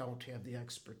 don't have the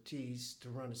expertise to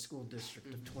run a school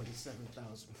district of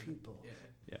 27,000 people.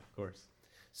 Yeah, of course.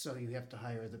 So you have to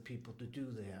hire the people to do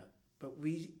that. But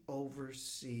we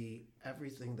oversee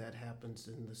everything that happens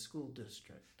in the school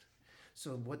district.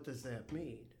 So what does that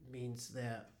mean? It means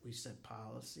that we set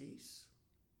policies.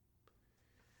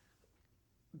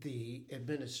 The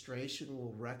administration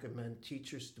will recommend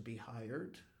teachers to be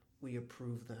hired. We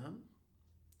approve them.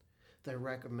 They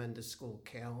recommend a school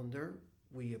calendar.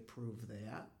 We approve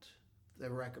that. They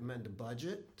recommend a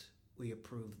budget. We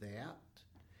approve that.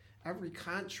 Every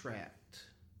contract,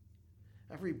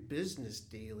 every business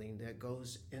dealing that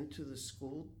goes into the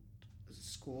school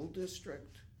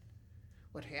district,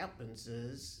 what happens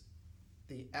is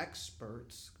the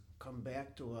experts come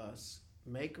back to us,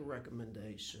 make a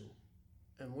recommendation,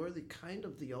 and we're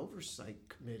the oversight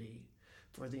committee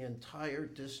for the entire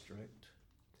district.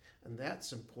 And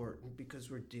that's important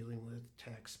because we're dealing with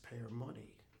taxpayer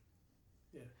money.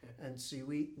 Yeah. And see,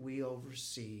 we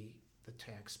oversee the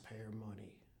taxpayer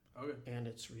money and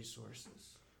its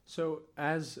resources. So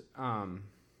as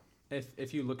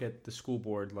if you look at the school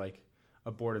board like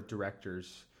a board of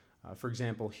directors, for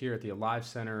example, here at the Alive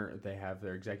Center, they have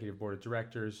their executive board of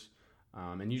directors,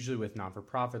 and usually with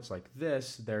not-for-profits like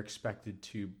this, they're expected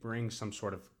to bring some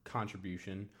sort of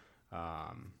contribution,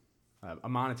 a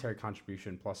monetary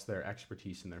contribution plus their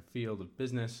expertise in their field of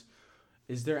business.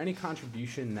 Is there any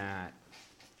contribution that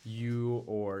you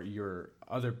or your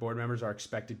other board members are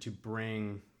expected to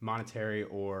bring, monetary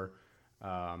or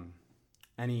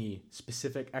any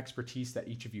specific expertise that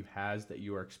each of you has that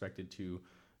you are expected to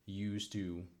use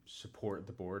to support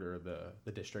the board or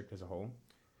the district as a whole?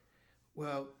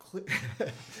 Well,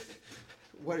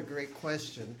 what a great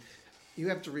question. You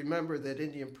have to remember that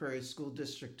Indian Prairie School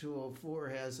District 204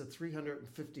 has a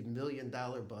 $350 million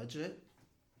budget.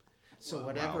 So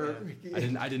whatever... Wow,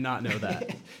 yeah. I did not know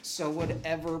that. So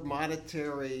whatever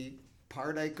monetary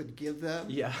part I could give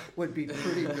them would be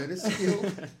pretty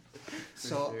minuscule.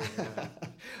 So sure, yeah.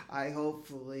 I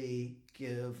hopefully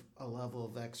give a level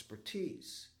of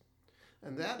expertise.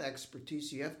 And that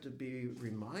expertise, you have to be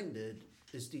reminded,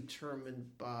 is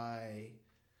determined by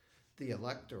the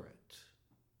electorate.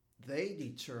 They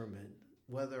determine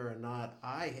whether or not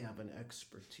I have an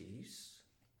expertise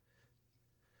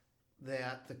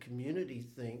that the community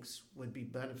thinks would be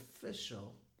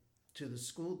beneficial to the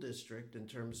school district in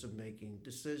terms of making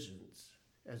decisions.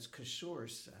 As Kishore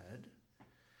said,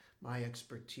 my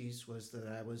expertise was that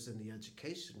I was in the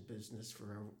education business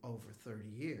for over 30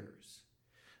 years.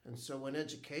 And so when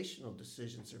educational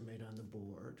decisions are made on the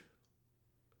board,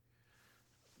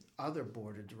 other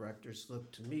board of directors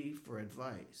look to me for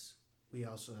advice. We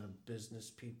also have business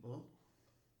people.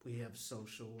 We have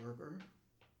social worker.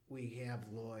 We have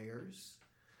lawyers.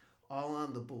 All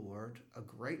on the board. A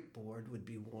great board would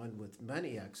be one with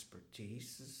many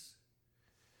expertises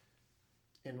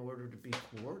in order to be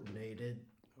coordinated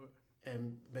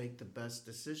and make the best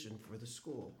decision for the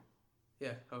school.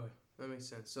 Yeah, okay. That makes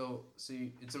sense. So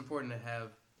it's important to have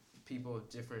people with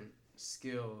different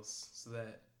skills so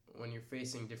that when you're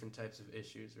facing different types of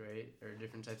issues, right, or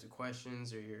different types of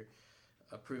questions, or you're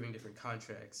approving different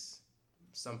contracts,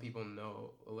 some people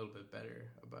know a little bit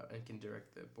better about and can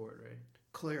direct the board, right?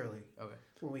 Clearly. Okay.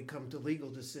 When we come to legal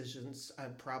decisions, I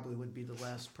probably would be the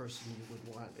last person you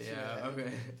would want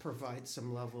to provide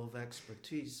some level of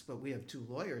expertise. But we have 2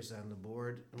 lawyers on the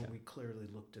board, and we clearly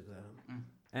look to them.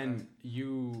 And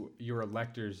your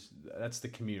electors, that's the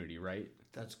community, right?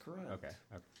 That's correct. Okay.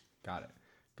 Got it.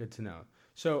 Good to know.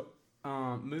 So,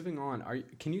 moving on,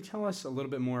 can you tell us a little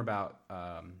bit more about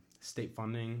state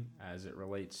funding as it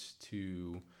relates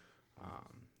to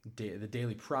the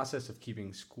daily process of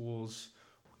keeping schools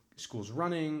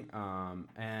running,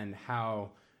 and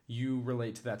how you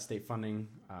relate to that state funding,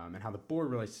 and how the board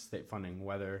relates to state funding,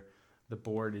 whether the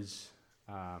board is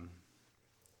the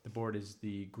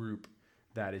group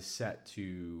that is set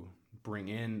to bring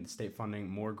in state funding,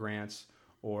 more grants,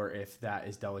 or if that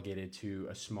is delegated to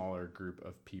a smaller group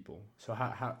of people. So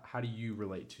how do you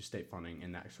relate to state funding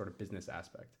in that sort of business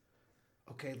aspect?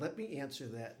 Okay, let me answer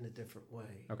that in a different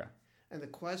way. Okay. And the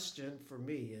question for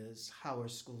me is, how are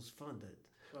schools funded?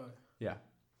 Yeah.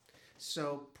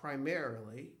 So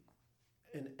primarily,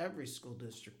 in every school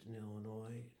district in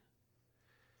Illinois,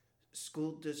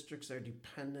 school districts are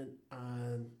dependent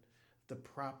on the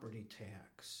property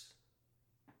tax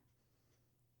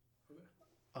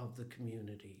of the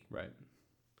community. Right.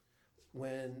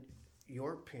 When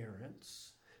your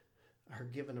parents are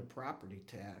given a property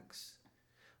tax,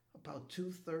 about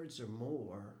 2/3 or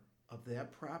more of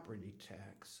that property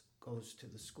tax goes to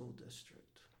the school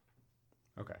district.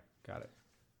 Okay. Got it.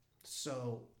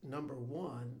 So, number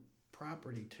one,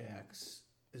 property tax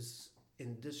is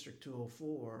in District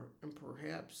 204, and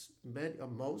perhaps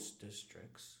most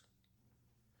districts,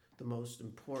 the most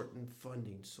important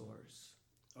funding source.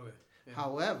 Okay. Yeah.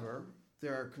 However,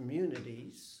 there are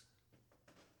communities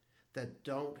that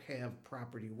don't have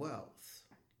property wealth.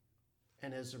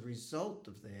 And as a result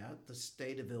of that, the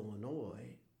state of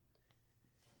Illinois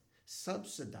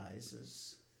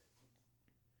subsidizes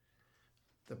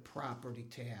the property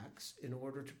tax in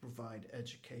order to provide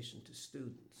education to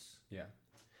students. Yeah.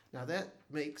 Now that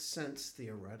makes sense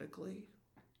theoretically,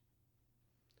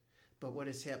 but what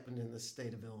has happened in the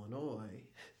state of Illinois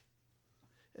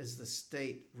is the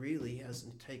state really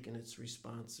hasn't taken its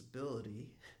responsibility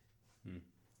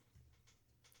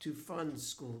to fund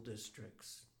school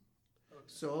districts. Okay.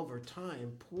 So over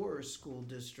time, poorer school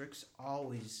districts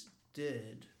always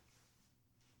did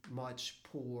much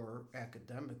poorer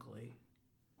academically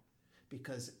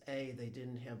because A, they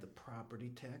didn't have the property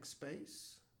tax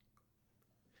base,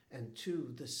 and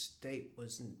two, the state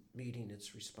wasn't meeting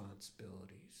its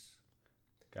responsibilities.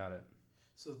 Got it.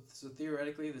 So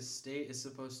theoretically, the state is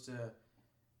supposed to.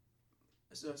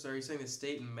 So are you saying the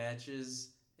state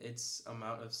matches its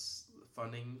amount of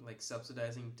funding, like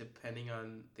subsidizing, depending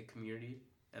on the community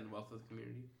and wealth of the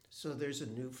community? So there's a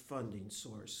new funding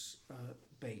source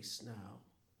base now,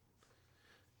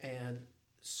 and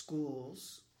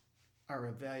schools are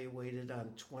evaluated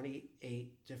on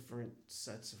 28 different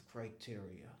sets of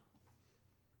criteria,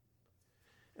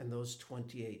 and those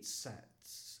 28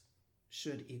 sets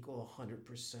should equal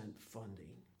 100%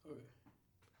 funding. Okay.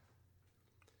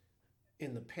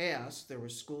 In the past, there were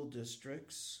school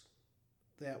districts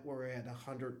that were at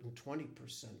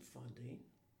 120% funding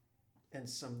and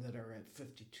some that are at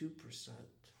 52%.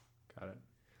 Got it.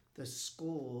 The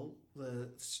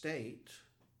state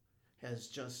has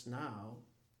just now,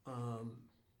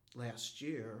 last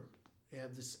year,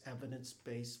 had this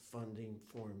evidence-based funding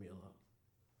formula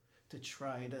to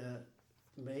try to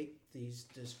make these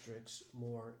districts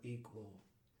more equal.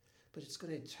 But it's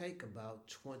going to take about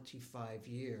 25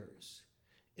 years.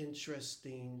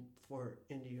 Interesting for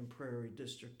Indian Prairie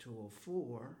District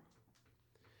 204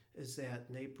 is that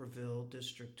Naperville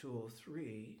District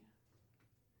 203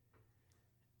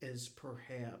 is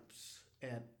perhaps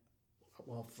at,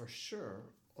 well, for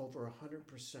sure, over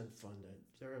 100% funded.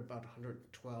 They're about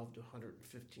 112 to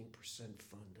 115%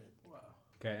 funded. Wow.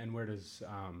 Okay, and where does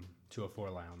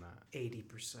 204 lie on that?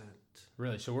 80%.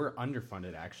 Really? So we're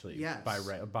underfunded, actually. Yes. By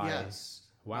Yes.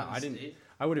 Wow, By the state?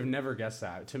 I would have never guessed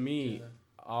that. To me, Yeah.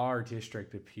 our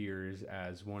district appears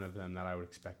as one of them that I would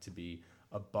expect to be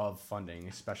above funding,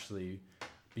 especially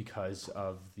because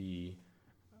of the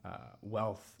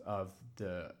wealth of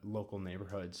the local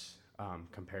neighborhoods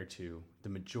compared to the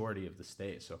majority of the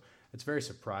state. So it's very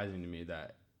surprising to me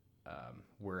that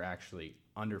we're actually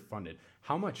underfunded.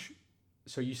 How much?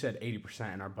 So you said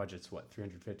 80%, and our budget's what,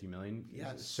 350 million?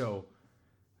 Yes. So,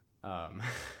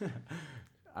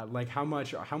 like, how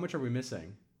much are we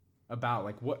missing? About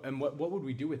like what would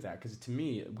we do with that? Because to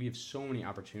me, we have so many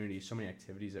opportunities, so many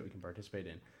activities that we can participate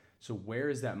in. So where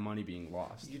is that money being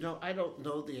lost? You know, I don't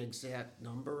know the exact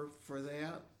number for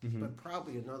that, but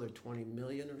probably another 20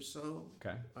 million or so.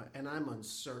 Okay. And I'm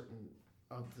uncertain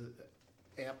of the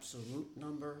absolute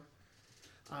number.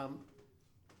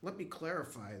 Let me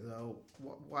clarify, though,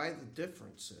 why the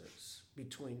difference is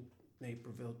between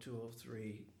Naperville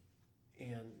 203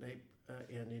 and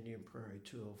Indian Prairie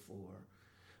 204.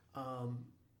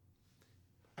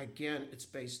 Again, it's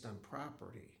based on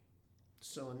property.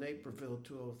 So in Naperville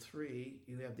 203,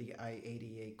 you have the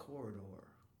I-88 corridor.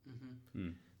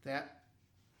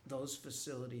 Those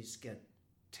facilities get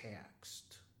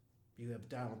taxed. You have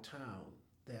downtown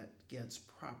that gets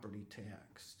property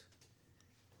taxed.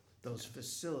 Those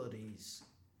facilities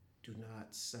do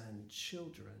not send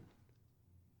children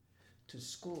to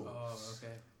schools. Oh,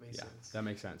 okay. Makes sense. That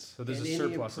makes sense. So there's In a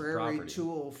Indian surplus of Prairie property.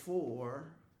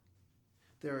 204,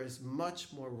 there is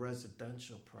much more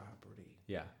residential property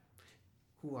Yeah.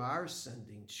 who are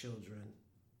sending children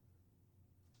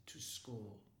to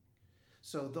school.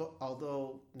 So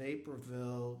although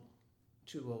Naperville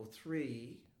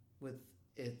 203, with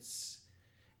its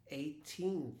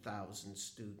 18,000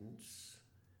 students,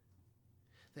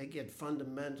 they get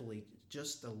fundamentally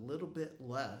just a little bit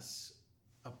less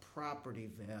a property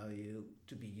value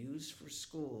to be used for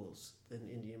schools than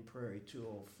Indian Prairie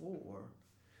 204,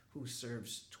 who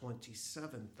serves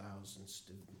 27,000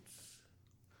 students.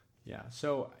 Yeah.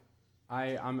 So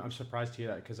I'm surprised to hear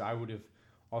that, because I would have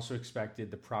also expected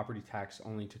the property tax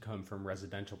only to come from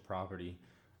residential property,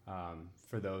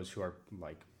 for those who are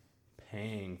like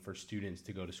paying for students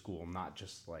to go to school, not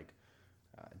just like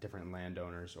different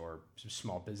landowners or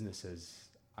small businesses.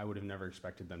 I would have never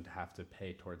expected them to have to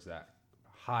pay towards that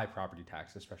high property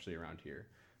tax, especially around here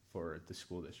for the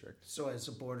school district. So as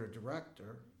a board of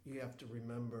director, you have to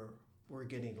remember we're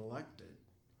getting elected.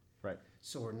 Right.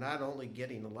 So we're not only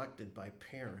getting elected by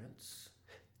parents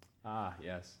Ah,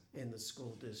 yes. in the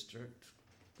school district,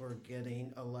 we're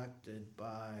getting elected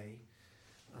by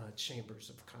chambers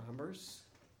of commerce.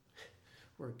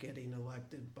 We're getting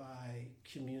elected by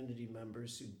community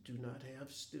members who do not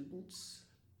have students.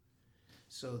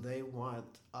 So they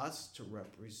want us to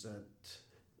represent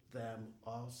them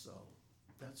also.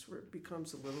 That's where it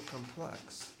becomes a little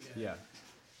complex. Yeah.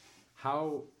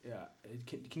 How? Yeah.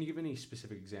 Can you give any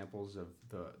specific examples of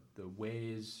the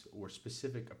ways or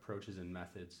specific approaches and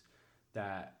methods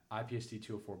that IPSD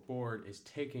 204 board is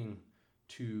taking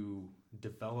to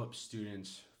develop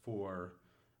students for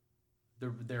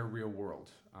their real world?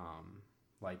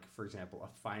 Like, for example, a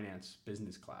finance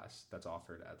business class that's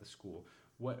offered at the school.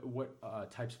 What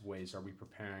types of ways are we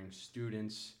preparing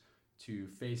students to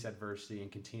face adversity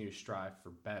and continue to strive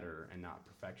for better and not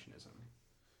perfectionism?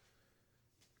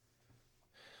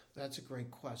 That's a great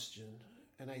question.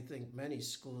 And I think many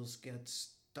schools get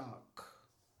stuck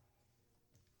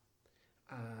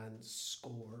on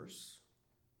scores,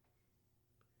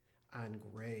 on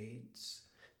grades,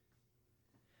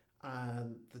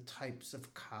 on the types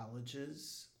of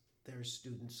colleges their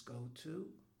students go to.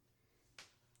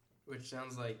 Which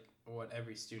sounds like what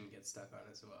every student gets stuck on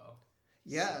as well.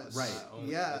 Yes, So it's not only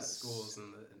the yes. schools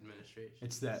and the administration.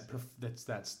 It's that's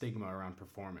that stigma around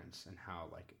performance and how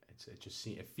like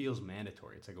it feels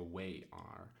mandatory. It's like a weight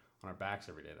on our backs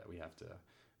every day that we have to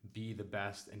be the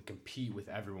best and compete with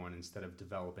everyone instead of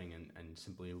developing and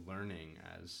simply learning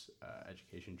as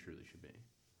education truly should be.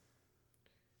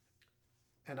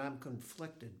 And I'm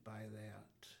conflicted by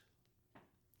that.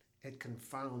 It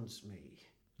confounds me.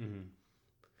 Mm-hmm.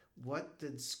 What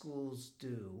did schools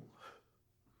do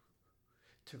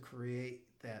to create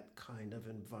that kind of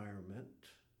environment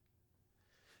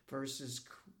versus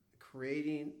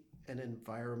creating an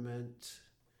environment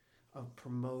of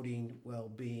promoting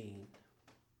well-being?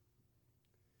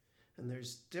 And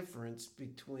there's difference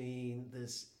between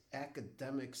this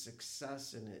academic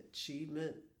success and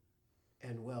achievement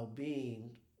and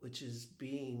well-being, which is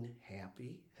being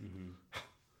happy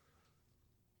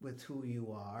with who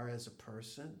you are as a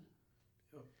person.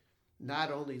 Yep.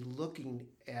 Not only looking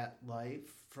at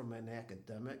life from an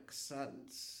academic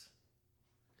sense,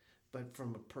 but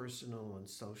from a personal and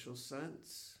social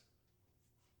sense.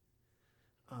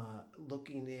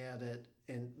 Looking at it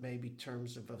in maybe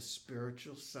terms of a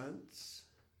spiritual sense.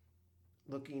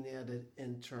 Looking at it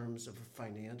in terms of a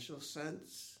financial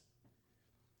sense.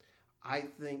 I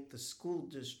think the school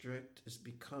district is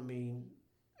becoming,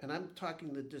 and I'm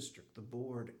talking the district, the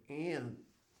board, and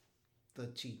the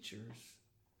teachers,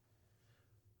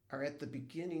 are at the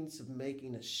beginnings of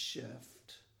making a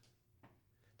shift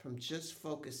from just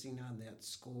focusing on that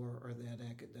score or that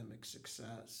academic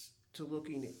success to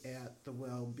looking at the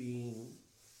well-being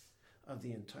of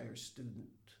the entire student.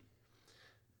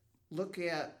 Look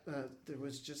at, there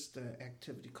was just an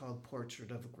activity called Portrait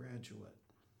of a Graduate.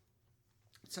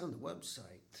 It's on the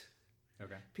website.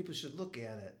 Okay. People should look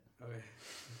at it.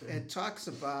 Okay. It talks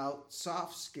about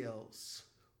soft skills.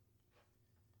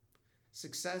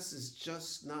 Success is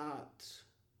just not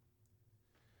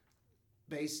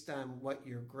based on what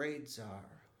your grades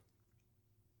are.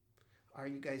 Are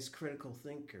you guys critical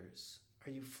thinkers?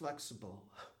 Are you flexible?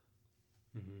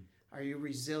 Mm-hmm. Are you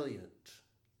resilient?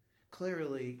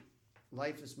 clearly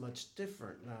life is much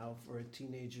different now for a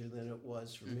teenager than it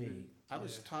was for me. I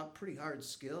was taught pretty hard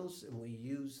skills, and we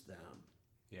used them.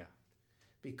 Yeah.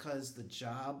 Because the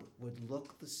job would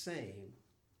look the same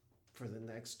for the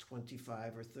next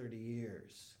 25 or 30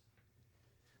 years.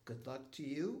 Good luck to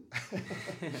you.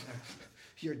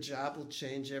 Your job will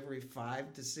change every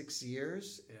 5 to 6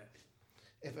 years.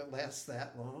 Yeah. If it lasts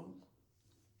that long.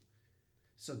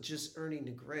 So just earning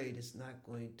a grade is not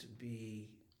going to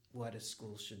be what a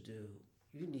school should do.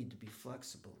 You need to be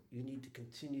flexible. You need to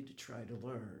continue to try to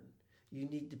learn. You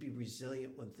need to be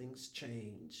resilient when things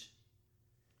change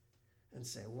and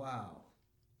say, wow,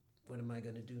 what am I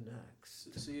going to do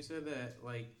next? So you said that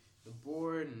like the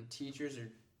board and teachers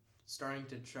are starting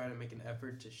to try to make an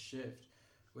effort to shift,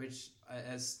 which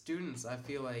as students I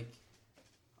feel like,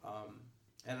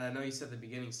 and I know you said the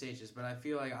beginning stages, but I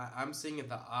feel like I'm seeing it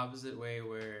the opposite way,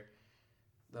 where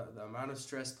the amount of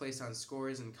stress placed on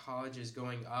scores in college is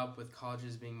going up, with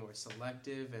colleges being more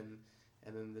selective, and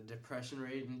then the depression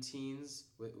rate in teens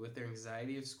with their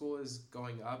anxiety of school is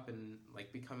going up and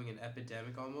like becoming an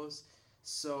epidemic almost.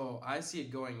 So I see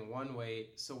it going one way.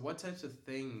 So what types of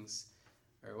things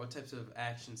or what types of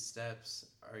action steps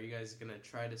are you guys going to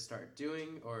try to start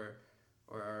doing or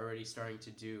are already starting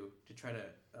to do to try to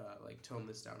like tone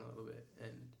this down a little bit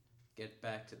and get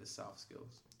back to the soft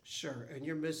skills? Sure, and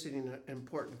you're missing an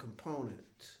important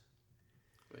component.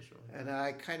 Which one? And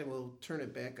I kind of will turn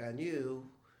it back on you.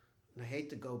 And I hate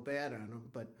to go bad on them,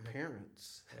 but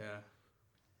parents. Yeah.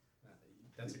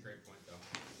 That's a great point, though.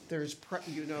 There's,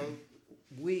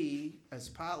 we as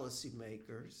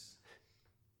policymakers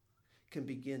can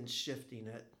begin shifting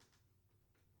it,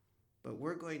 but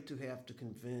we're going to have to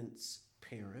convince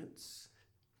parents.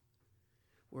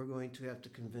 We're going to have to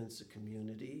convince the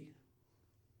community.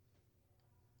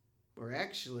 We're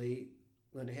actually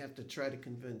going to have to try to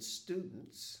convince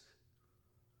students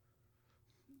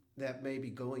that maybe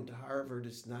going to Harvard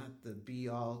is not the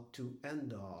be-all to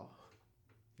end-all.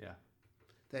 Yeah.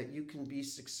 That you can be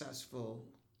successful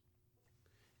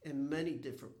in many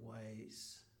different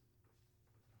ways.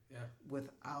 Yeah.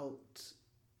 Without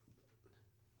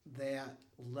that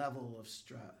level of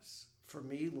stress. For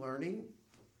me, learning,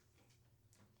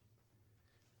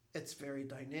 it's very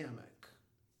dynamic.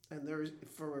 And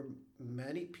for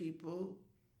many people,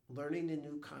 learning a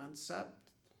new concept,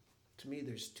 to me,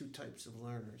 there's two types of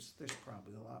learners. There's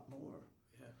probably a lot more.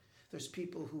 Yeah. There's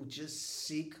people who just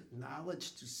seek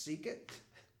knowledge to seek it.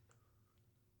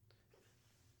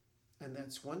 And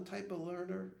that's one type of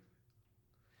learner.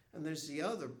 And there's the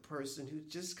other person who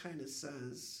just kind of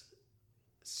says,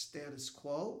 status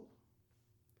quo.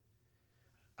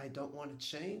 I don't want to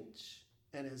change.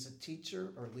 And as a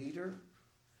teacher or leader,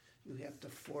 you have to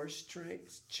force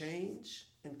change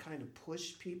and kind of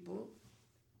push people.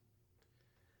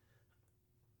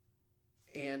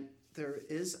 And there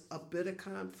is a bit of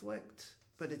conflict,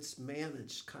 but it's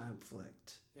managed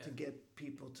conflict to get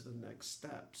people to the next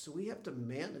step. So we have to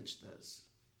manage this.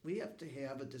 We have to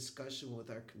have a discussion with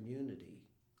our community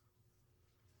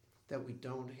that we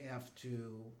don't have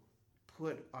to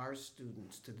put our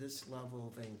students to this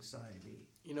level of anxiety.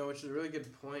 You know, which is a really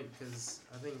good point, because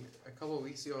I think a couple of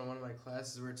weeks ago in one of my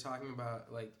classes we were talking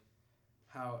about like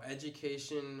how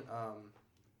education,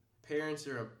 parents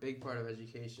are a big part of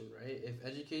education, right? If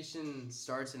education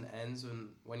starts and ends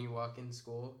when you walk in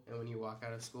school and when you walk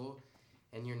out of school,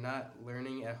 and you're not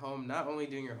learning at home, not only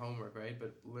doing your homework, right,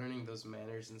 but learning those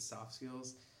manners and soft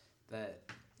skills, that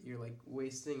you're like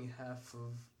wasting half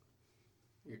of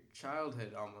your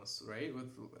childhood almost, right?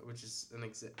 Which is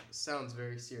sounds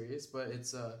very serious, but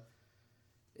it's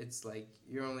like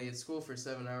you're only at school for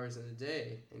 7 hours in a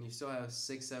day, and you still have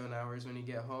 6-7 hours when you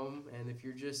get home. And if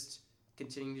you're just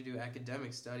continuing to do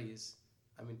academic studies,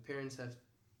 I mean, parents have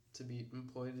to be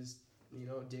employed as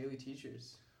daily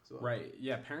teachers. So, right.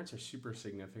 Yeah. Parents are super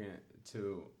significant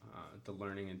to the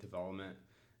learning and development,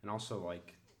 and also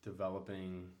like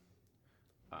developing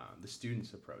the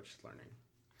student's approach to learning.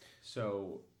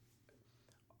 So,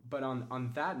 but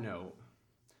on that note,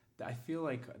 I feel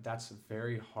like that's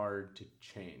very hard to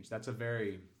change. That is a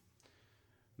very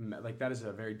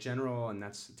general, and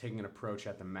that's taking an approach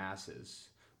at the masses.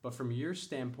 But from your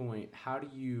standpoint, how do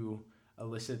you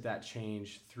elicit that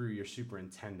change through your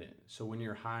superintendent? So when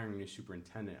you're hiring a new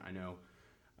superintendent, I know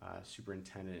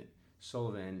Superintendent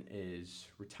Sullivan is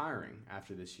retiring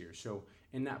after this year. So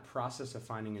in that process of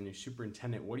finding a new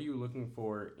superintendent, what are you looking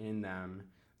for in them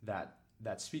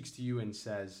that speaks to you and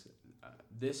says,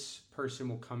 this person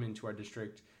will come into our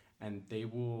district and they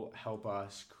will help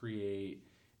us create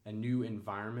a new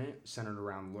environment centered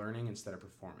around learning instead of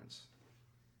performance?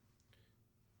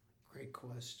 Great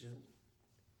question.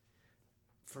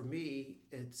 For me,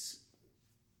 it's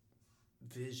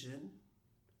vision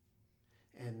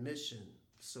and mission.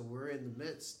 So we're in the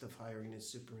midst of hiring a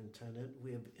superintendent.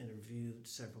 We have interviewed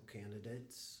several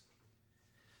candidates.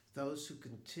 Those who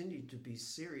continue to be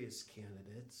serious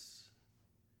candidates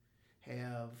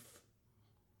have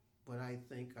what I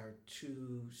think are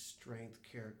two strength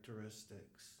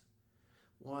characteristics.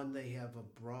 One, they have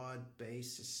a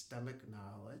broad-based systemic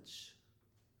knowledge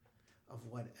of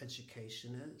what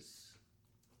education is.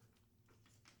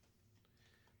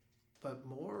 But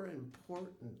more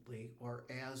importantly, or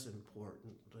as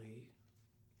importantly,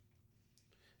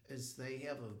 is they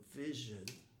have a vision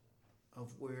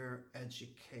of where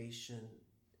education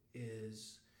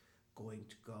is going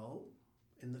to go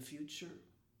in the future.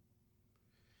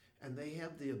 And they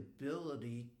have the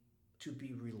ability to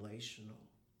be relational.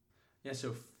 Yeah,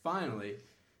 so finally,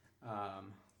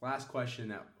 last question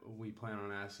that we plan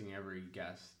on asking every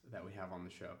guest that we have on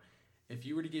the show. If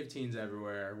you were to give teens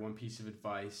everywhere one piece of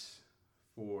advice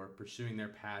for pursuing their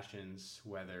passions,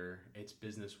 whether it's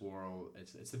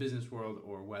the business world,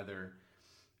 or whether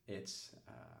it's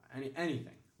anything,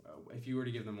 if you were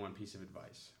to give them one piece of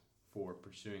advice for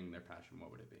pursuing their passion,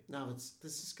 what would it be? Now,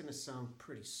 this is going to sound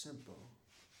pretty simple,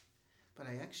 but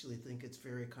I actually think it's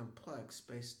very complex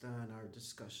based on our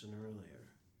discussion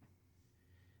earlier.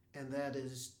 And that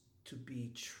is to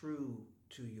be true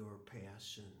to your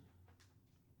passion.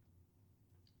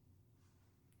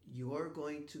 You're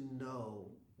going to know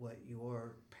what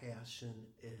your passion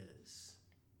is.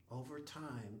 Over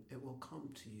time, it will come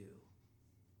to you.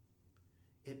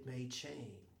 It may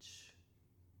change.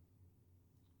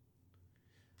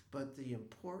 But the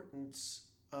importance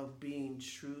of being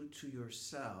true to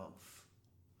yourself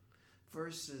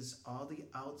versus all the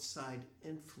outside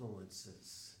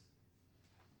influences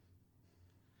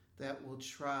that will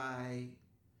try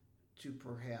to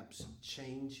perhaps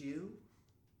change you,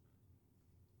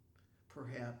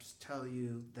 perhaps tell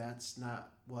you that's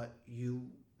not what you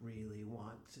really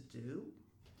want to do,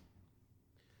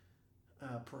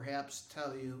 perhaps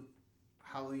tell you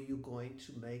how are you going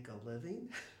to make a living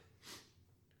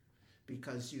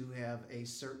because you have a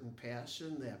certain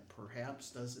passion that perhaps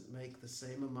doesn't make the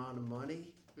same amount of money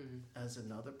as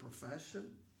another profession.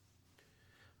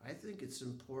 I think it's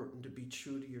important to be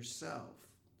true to yourself.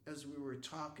 As we were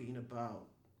talking about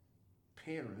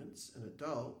parents and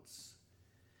adults,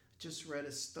 just read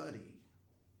a study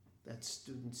that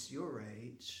students your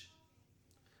age,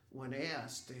 when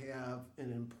asked to have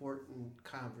an important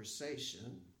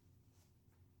conversation,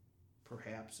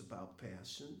 perhaps about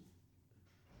passion,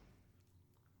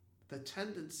 the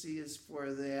tendency is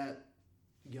for that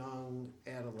young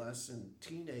adolescent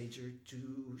teenager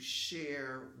to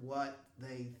share what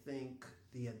they think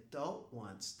the adult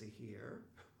wants to hear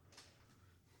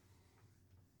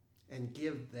and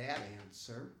give that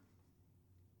answer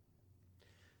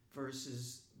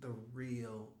versus the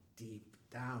real deep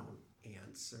down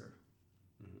answer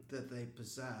that they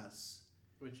possess.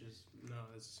 Which is, no,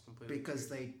 it's completely because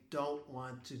true. They don't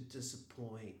want to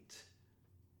disappoint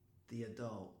the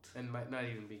adult. And might not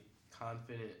even be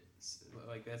confident.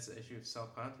 Like, that's the issue of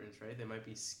self-confidence, right? They might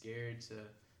be scared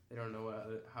they don't know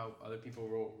how other people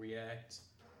will react.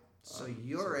 So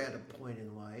you're at a point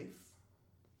in life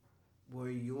where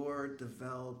you're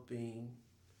developing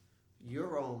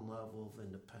your own level of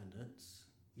independence.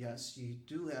 Yes, you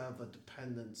do have a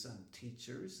dependence on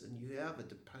teachers and you have a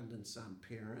dependence on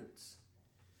parents,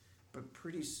 but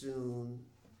pretty soon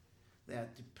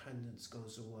that dependence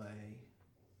goes away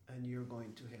and you're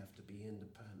going to have to be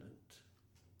independent.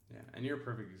 Yeah, and you're a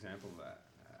perfect example of that.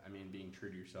 I mean, being true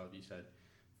to yourself, you said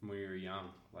from when you were young,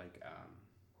 like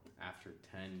after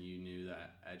 10, you knew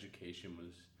that education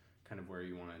was kind of where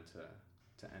you wanted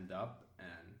to end up,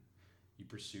 and you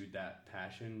pursued that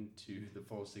passion to the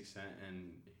fullest extent,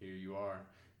 and here you are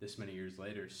this many years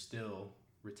later, still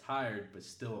retired, but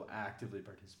still actively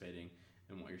participating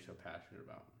in what you're so passionate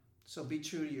about. So be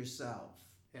true to yourself.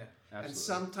 Yeah, absolutely. And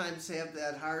sometimes have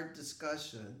that hard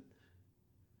discussion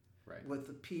right. with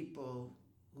the people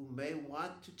who may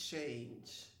want to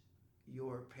change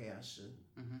your passion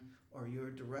or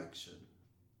your direction.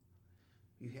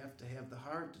 You have to have the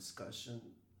hard discussion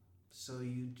so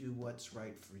you do what's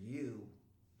right for you,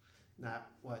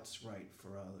 not what's right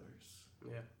for others.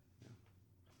 Yeah.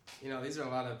 You know, these are a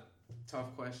lot of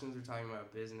tough questions. We're talking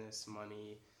about business,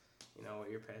 money, what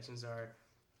your passions are.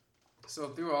 So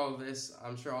through all of this,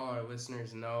 I'm sure all our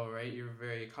listeners know, right? You're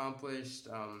very accomplished,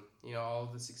 all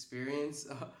of this experience.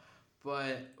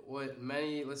 But what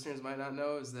many listeners might not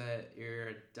know is that you're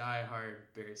a diehard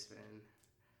Bears fan.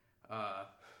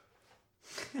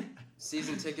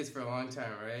 Season tickets for a long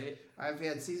time, right? I've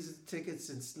had season tickets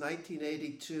since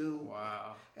 1982.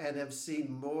 Wow. And have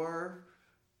seen more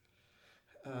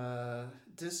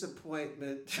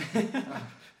disappointment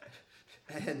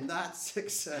and not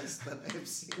success than I've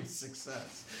seen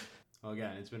success. Well,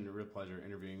 again, it's been a real pleasure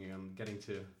interviewing you and getting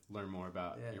to learn more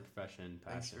about your profession,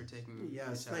 Thanks passion. for taking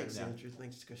Yes, your time. thanks, Andrew.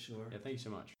 Thanks, Kishore. Yeah, thank you so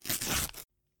much.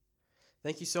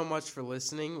 Thank you so much for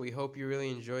listening. We hope you really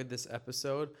enjoyed this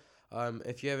episode.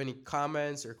 If you have any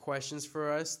comments or questions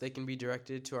for us, they can be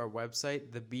directed to our website,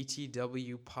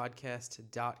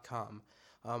 thebtwpodcast.com.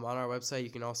 On our website, you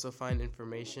can also find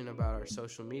information about our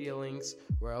social media links,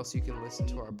 where else you can listen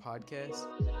to our podcast.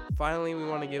 Finally, we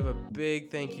want to give a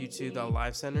big thank you to the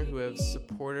Live Center, who have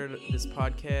supported this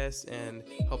podcast and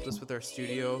helped us with our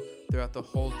studio throughout the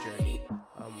whole journey.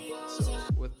 So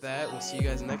with that, we'll see you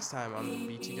guys next time on the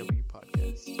BTW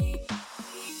Podcast.